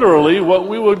is literally what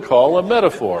we would call a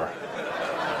metaphor.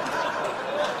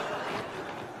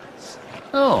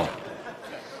 Oh.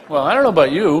 Well, I don't know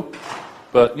about you,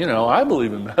 but, I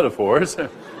believe in metaphors.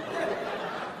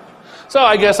 So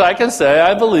I guess I can say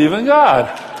I believe in God.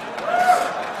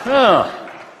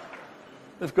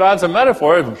 If God's a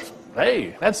metaphor,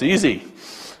 hey, that's easy.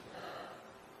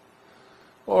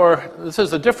 Or this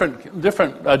is a different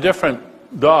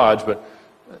dodge, but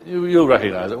You'll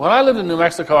recognize it. When I lived in New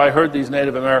Mexico, I heard these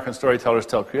Native American storytellers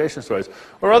tell creation stories,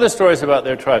 or other stories about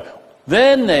their tribe.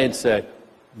 Then they'd say,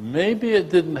 maybe it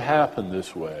didn't happen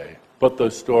this way, but the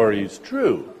story's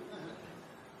true.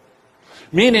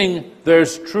 Meaning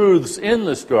there's truths in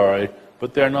the story,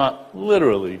 but they're not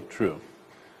literally true.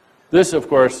 This, of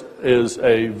course, is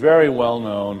a very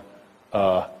well-known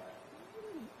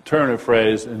turn of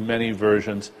phrase in many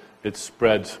versions. It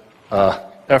spreads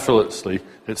effortlessly.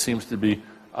 It seems to be,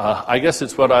 I guess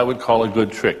it's what I would call a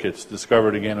good trick. It's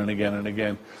discovered again and again and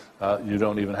again. You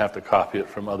don't even have to copy it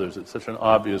from others. It's such an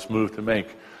obvious move to make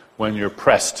when you're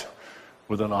pressed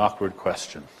with an awkward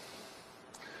question.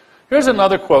 Here's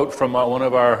another quote from one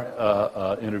of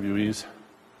our interviewees.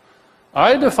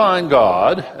 I define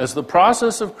God as the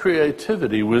process of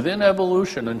creativity within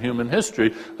evolution and human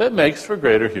history that makes for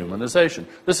greater humanization.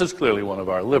 This is clearly one of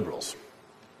our liberals.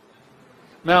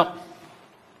 Now,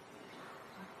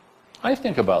 I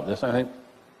think about this, I think,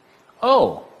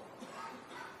 oh,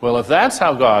 well, if that's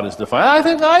how God is defined, I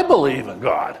think I believe in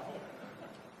God.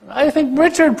 I think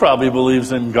Richard probably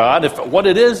believes in God. If what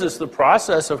it is the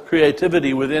process of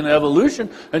creativity within evolution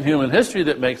and human history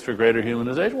that makes for greater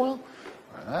humanization, well,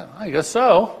 I guess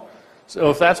so.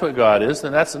 So if that's what God is,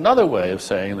 then that's another way of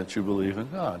saying that you believe in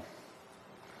God.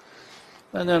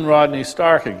 And then Rodney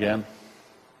Stark again.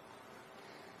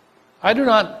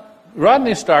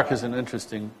 Rodney Stark is an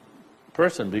interesting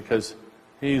person because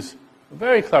he's a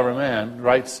very clever man,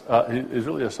 writes, he's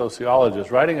really a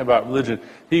sociologist, writing about religion.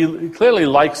 He clearly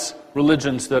likes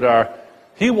religions that are,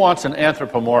 he wants an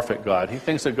anthropomorphic God. He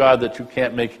thinks a God that you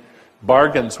can't make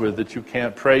bargains with, that you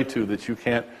can't pray to, that you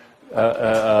can't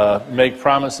make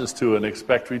promises to and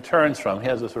expect returns from. He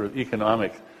has a sort of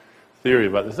economic theory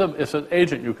about this. It's an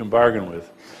agent you can bargain with.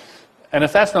 And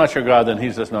if that's not your God, then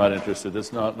he's just not interested.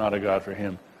 It's not a God for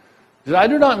him. I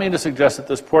do not mean to suggest that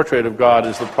this portrait of God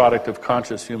is the product of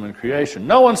conscious human creation.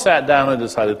 No one sat down and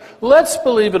decided, let's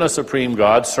believe in a supreme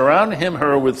God, surround him,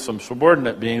 her with some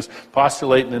subordinate beings,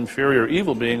 postulate an inferior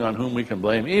evil being on whom we can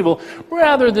blame evil.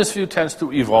 Rather, this view tends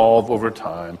to evolve over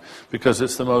time because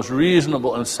it's the most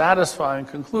reasonable and satisfying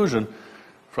conclusion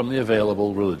from the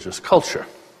available religious culture.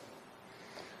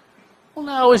 Well,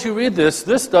 now, as you read this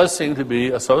does seem to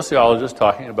be a sociologist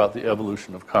talking about the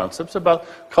evolution of concepts, about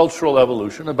cultural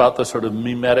evolution, about the sort of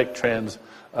mimetic transmission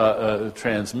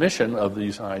of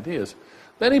these ideas.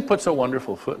 Then he puts a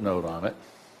wonderful footnote on it.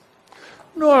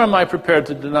 Nor am I prepared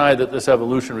to deny that this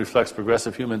evolution reflects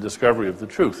progressive human discovery of the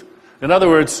truth. In other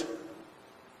words,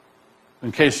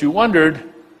 in case you wondered,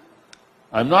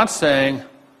 I'm not saying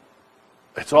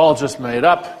it's all just made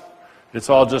up, it's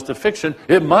all just a fiction.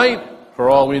 It might, for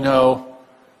all we know,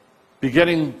 be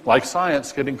getting, like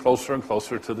science, getting closer and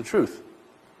closer to the truth.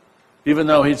 Even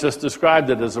though he's just described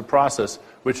it as a process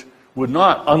which would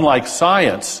not, unlike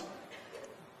science,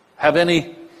 have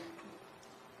any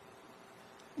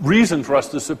reason for us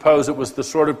to suppose it was the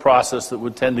sort of process that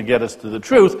would tend to get us to the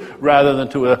truth rather than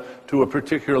to a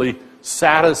particularly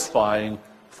satisfying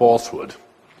falsehood.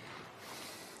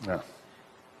 Now,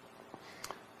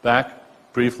 back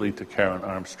briefly to Karen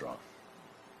Armstrong.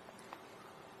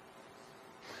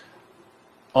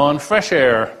 On Fresh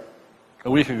Air a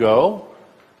week ago,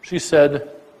 she said,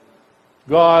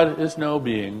 God is no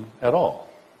being at all.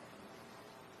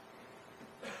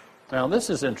 Now, this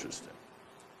is interesting.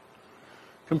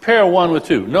 Compare 1 with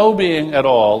 2. No being at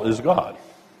all is God.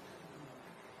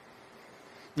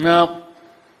 Now,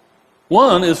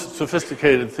 1 is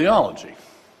sophisticated theology.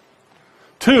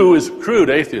 2 is crude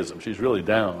atheism. She's really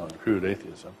down on crude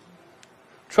atheism.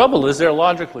 Trouble is they're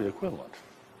logically equivalent.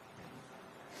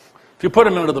 If you put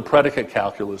them into the predicate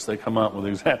calculus, they come out with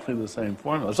exactly the same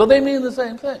formula. So they mean the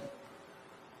same thing.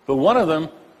 But one of them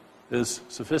is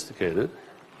sophisticated,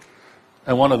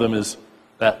 and one of them is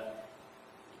that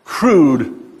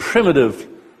crude, primitive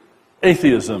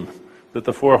atheism that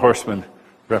the Four Horsemen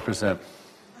represent.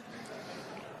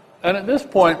 And at this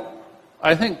point,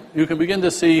 I think you can begin to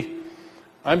see,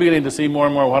 I'm beginning to see more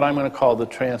and more what I'm going to call the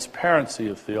transparency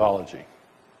of theology.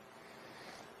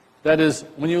 That is,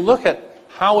 when you look at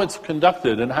how it's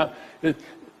conducted and how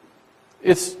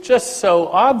it's just so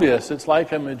obvious. It's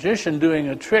like a magician doing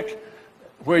a trick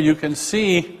where you can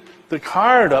see the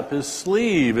card up his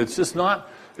sleeve. It's just not,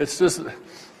 it's just,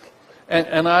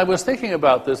 and I was thinking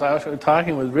about this. I was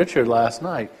talking with Richard last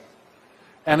night,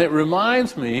 and it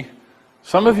reminds me,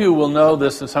 some of you will know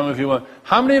this and some of you won't.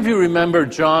 How many of you remember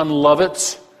John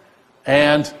Lovitz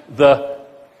and the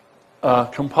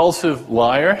compulsive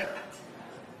liar?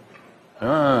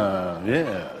 Ah,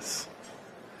 yes.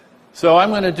 So I'm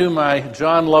going to do my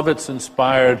John Lovitz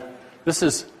inspired,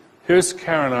 here's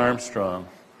Karen Armstrong.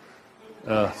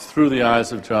 through the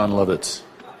eyes of John Lovitz.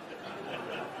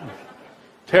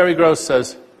 Terry Gross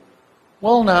says,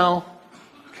 well now,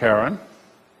 Karen,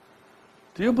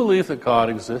 do you believe that God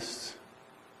exists?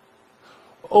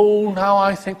 Oh, now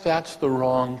I think that's the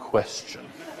wrong question.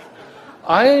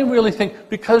 I really think,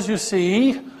 because you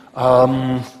see,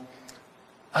 that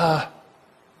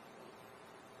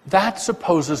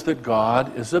supposes that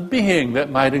God is a being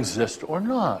that might exist or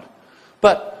not.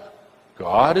 But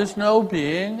God is no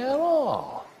being at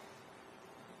all.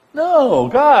 No,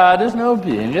 God is no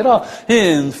being at all.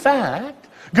 In fact,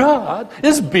 God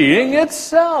is being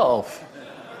itself.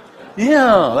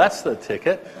 Yeah, that's the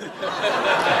ticket.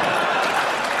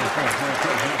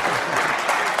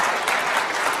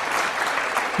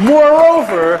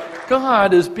 Moreover,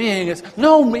 God is being its...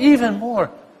 No, even more.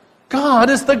 God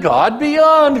is the God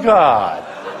beyond God.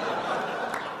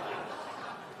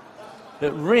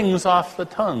 It rings off the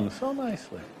tongue so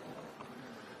nicely.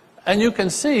 And you can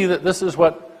see that this is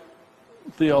what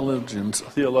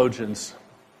theologians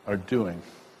are doing.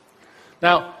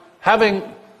 Now,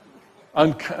 having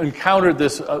encountered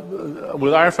this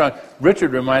with Armstrong,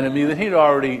 Richard reminded me that he'd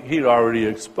already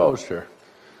exposed her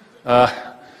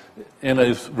in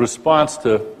a response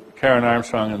to Karen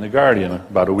Armstrong in The Guardian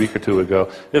about a week or two ago.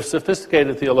 If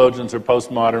sophisticated theologians or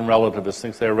postmodern relativists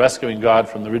think they're rescuing God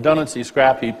from the redundancy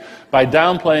scrap heap by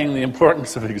downplaying the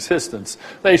importance of existence,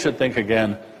 they should think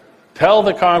again. Tell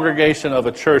the congregation of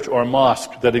a church or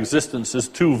mosque that existence is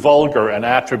too vulgar an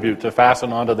attribute to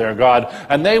fasten onto their God,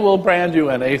 and they will brand you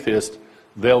an atheist.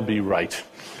 They'll be right.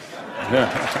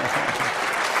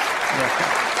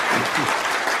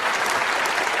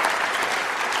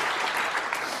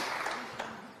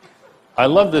 I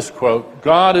love this quote,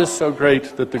 God is so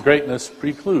great that the greatness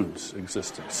precludes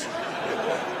existence.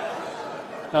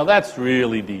 Now that's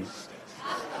really deep.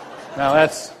 Now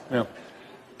that's,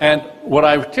 And what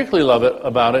I particularly love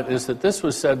about it is that this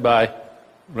was said by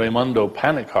Raimondo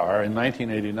Panikkar in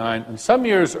 1989, and some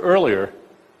years earlier,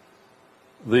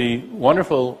 the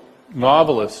wonderful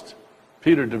novelist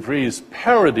Peter de Vries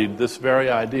parodied this very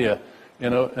idea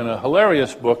in a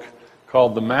hilarious book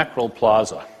called The Mackerel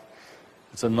Plaza.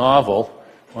 It's a novel,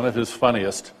 one of his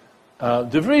funniest.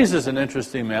 De Vries is an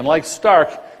interesting man. Like Stark,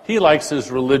 he likes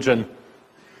his religion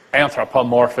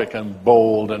anthropomorphic and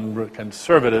bold and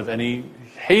conservative, and he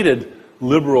hated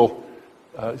liberal,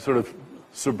 sort of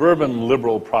suburban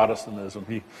liberal Protestantism.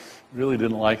 He really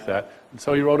didn't like that. And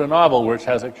so he wrote a novel which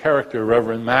has a character,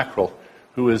 Reverend Mackerel,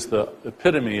 who is the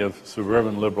epitome of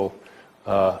suburban liberal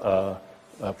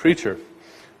preacher.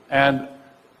 And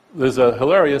there's a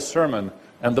hilarious sermon,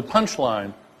 and the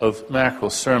punchline of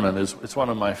Mackerel's sermon it's one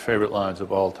of my favorite lines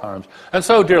of all times. And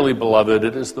so, dearly beloved,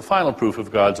 it is the final proof of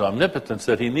God's omnipotence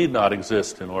that he need not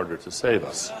exist in order to save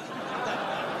us.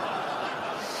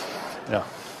 Yeah.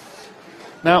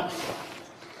 Now,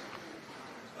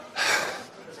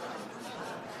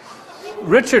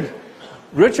 Richard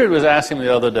was asking me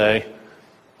the other day,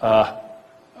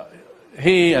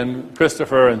 he and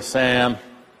Christopher and Sam,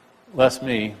 less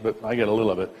me, but I get a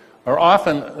little of it, are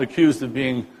often accused of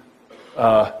being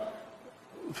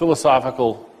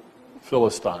philosophical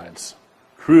Philistines,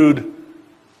 crude,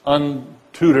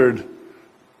 untutored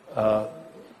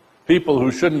people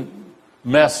who shouldn't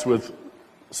mess with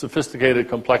sophisticated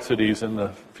complexities in the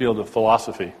field of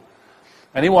philosophy.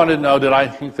 And he wanted to know, did I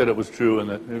think that it was true, and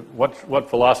that what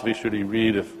philosophy should he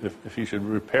read if he should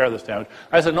repair this damage?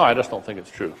 I said, no, I just don't think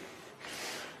it's true.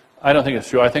 I don't think it's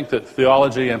true. I think that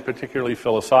theology, and particularly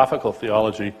philosophical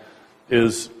theology,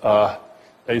 is a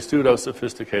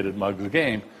pseudo-sophisticated mug's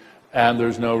game, and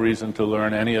there's no reason to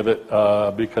learn any of it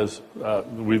because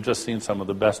we've just seen some of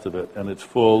the best of it, and it's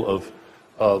full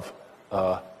of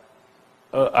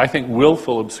I think,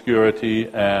 willful obscurity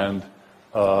and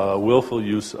willful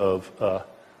use of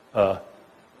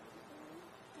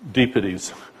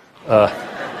deepities.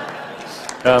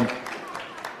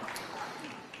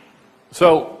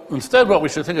 So instead, what we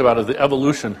should think about is the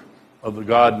evolution of the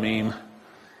God meme.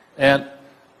 And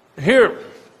here,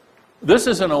 this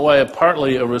is in a way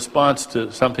partly a response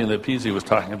to something that Peasy was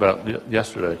talking about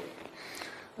yesterday.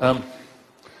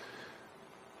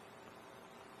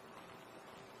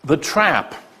 The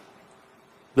trap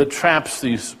that traps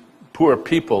these poor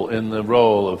people in the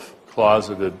role of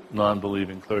closeted,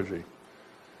 non-believing clergy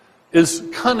is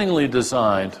cunningly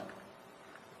designed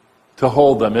to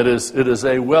hold them. It is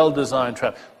a well-designed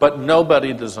trap, but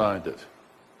nobody designed it.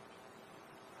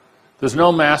 There's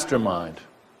no mastermind.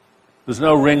 There's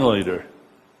no ringleader.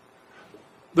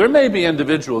 There may be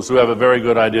individuals who have a very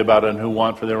good idea about it and who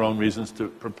want, for their own reasons, to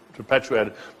perpetuate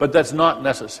it, but that's not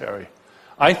necessary.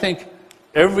 I think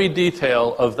every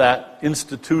detail of that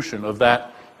institution, of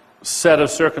that set of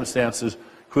circumstances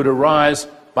could arise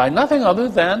by nothing other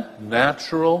than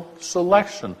natural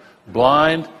selection,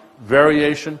 blind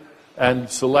variation and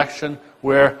selection,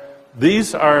 where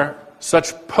these are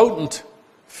such potent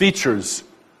features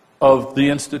of the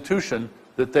institution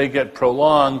that they get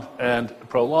prolonged and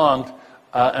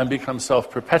become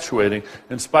self-perpetuating,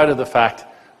 in spite of the fact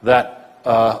that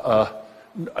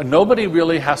nobody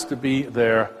really has to be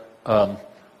their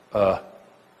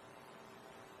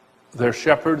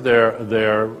shepherd,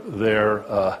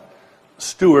 their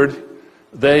steward.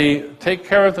 They take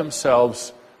care of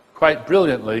themselves quite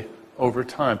brilliantly over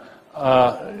time.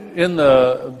 In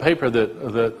the paper that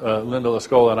Linda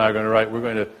Lascola and I are going to write, we're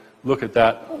going to look at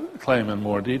that claim in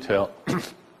more detail.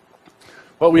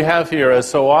 What we have here, as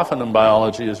so often in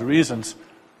biology, is reasons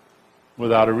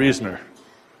without a reasoner.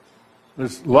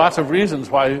 There's lots of reasons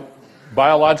why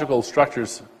biological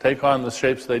structures take on the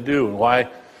shapes they do, and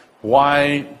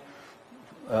why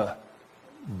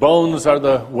bones are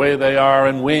the way they are,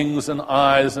 and wings and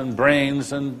eyes and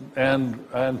brains and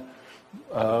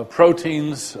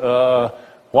proteins.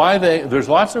 There's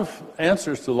lots of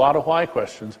answers to a lot of why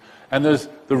questions. And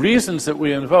the reasons that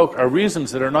we invoke are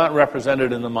reasons that are not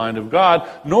represented in the mind of God,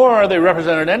 nor are they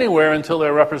represented anywhere until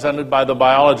they're represented by the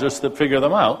biologists that figure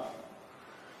them out.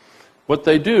 What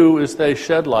they do is they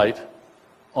shed light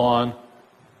on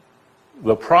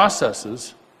the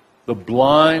processes, the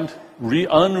blind,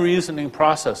 unreasoning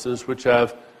processes which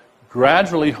have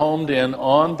gradually homed in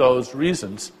on those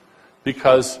reasons,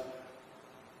 because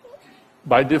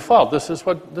by default, this is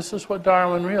what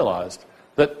Darwin realized,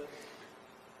 that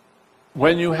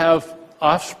when you have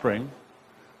offspring,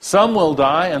 some will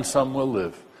die and some will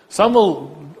live. Some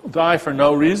will die for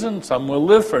no reason, some will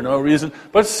live for no reason,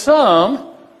 but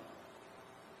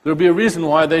there'll be a reason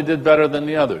why they did better than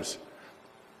the others.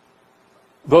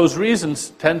 Those reasons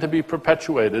tend to be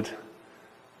perpetuated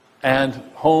and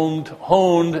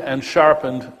honed and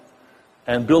sharpened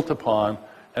and built upon,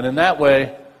 and in that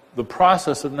way, the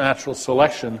process of natural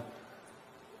selection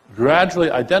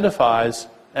gradually identifies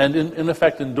and in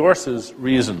effect endorses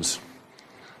reasons.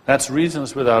 That's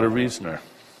reasons without a reasoner.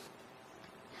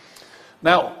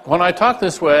 Now, when I talk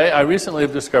this way, I recently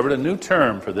have discovered a new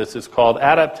term for this. It's called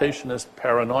adaptationist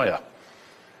paranoia.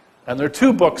 And there are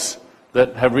two books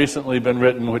that have recently been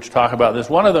written which talk about this.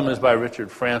 One of them is by Richard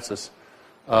Francis,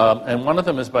 and one of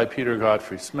them is by Peter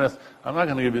Godfrey Smith. I'm not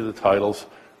going to give you the titles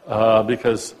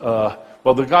because the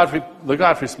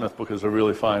Godfrey Smith book is a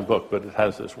really fine book, but it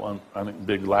has this one, I think,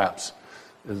 big lapse,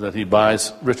 is that he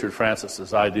buys Richard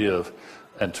Francis's idea of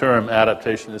and term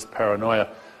adaptationist paranoia.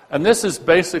 And this is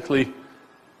basically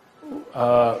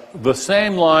the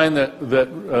same line that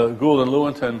Gould and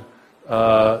Lewontin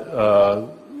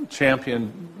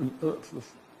championed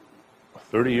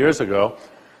 30 years ago,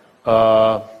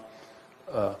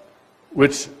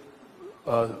 which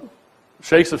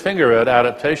shakes a finger at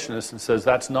adaptationists and says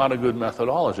that's not a good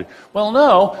methodology. Well,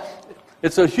 no,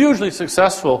 it's a hugely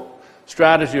successful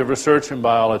strategy of research in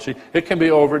biology. It can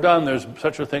be overdone. There's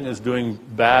such a thing as doing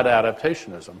bad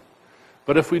adaptationism.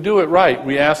 But if we do it right,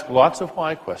 we ask lots of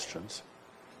why questions.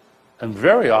 And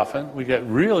very often, we get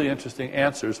really interesting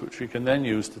answers which we can then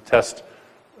use to test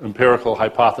empirical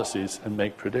hypotheses and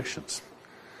make predictions.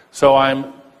 So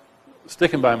I'm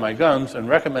sticking by my guns and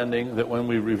recommending that when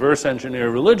we reverse engineer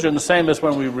religion, the same as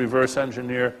when we reverse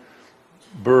engineer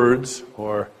birds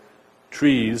or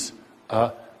trees,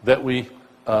 that we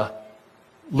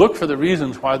look for the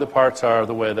reasons why the parts are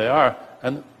the way they are.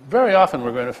 And very often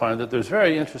we're going to find that there's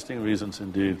very interesting reasons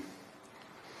indeed.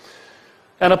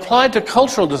 And applied to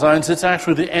cultural designs, it's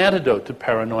actually the antidote to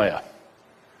paranoia.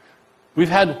 We've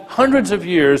had hundreds of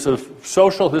years of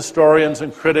social historians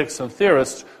and critics and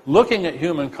theorists looking at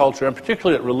human culture, and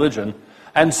particularly at religion,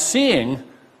 and seeing,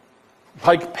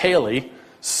 like Paley,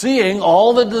 seeing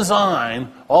all the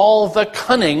design, all the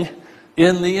cunning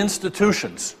in the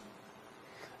institutions.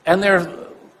 And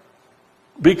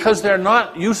because they're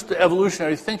not used to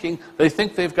evolutionary thinking, they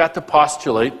think they've got to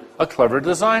postulate a clever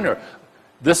designer.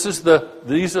 These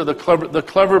are the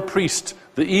clever priest,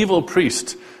 the evil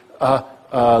priest,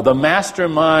 the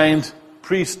mastermind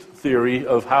priest theory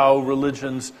of how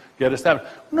religions get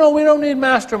established. No, we don't need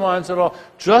masterminds at all.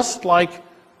 Just like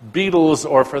beetles,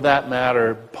 or for that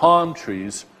matter, palm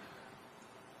trees,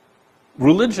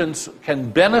 religions can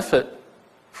benefit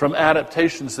from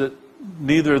adaptations that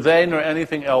neither they nor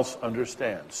anything else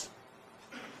understands.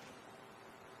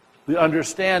 The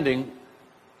understanding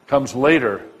comes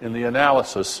later in the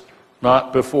analysis,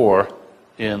 not before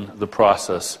in the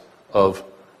process of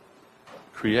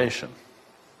creation.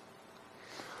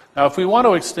 Now, if we want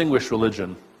to extinguish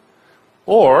religion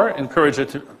or encourage it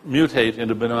to mutate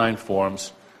into benign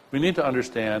forms, we need to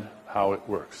understand how it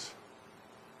works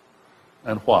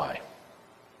and why.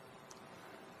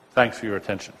 Thanks for your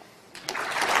attention.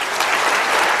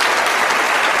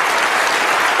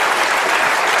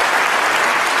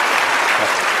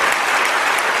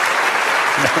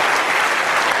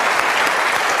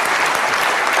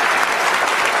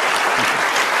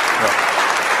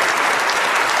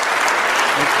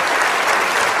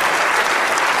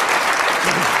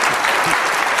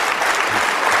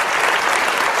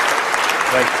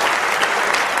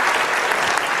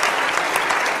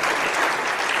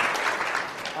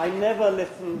 I never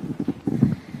listen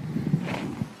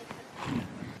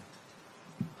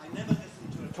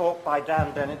to a talk by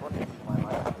Dan Dennett.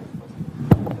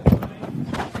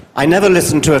 I never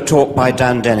listen to a talk by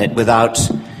Dan Dennett without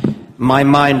my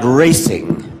mind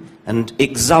racing and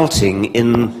exulting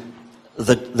in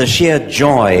the sheer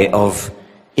joy of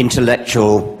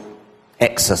intellectual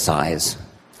exercise.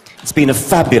 It's been a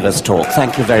fabulous talk.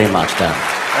 Thank you very much, Dan.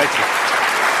 Thank you.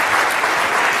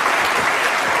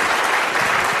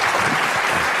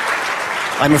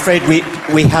 I'm afraid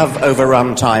we have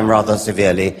overrun time rather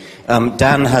severely.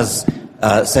 Dan has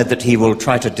said that he will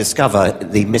try to discover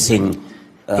the missing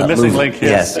link,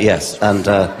 yes. Yes, and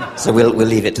so we'll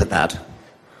leave it to that.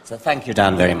 So thank you,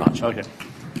 Dan, very much. Okay.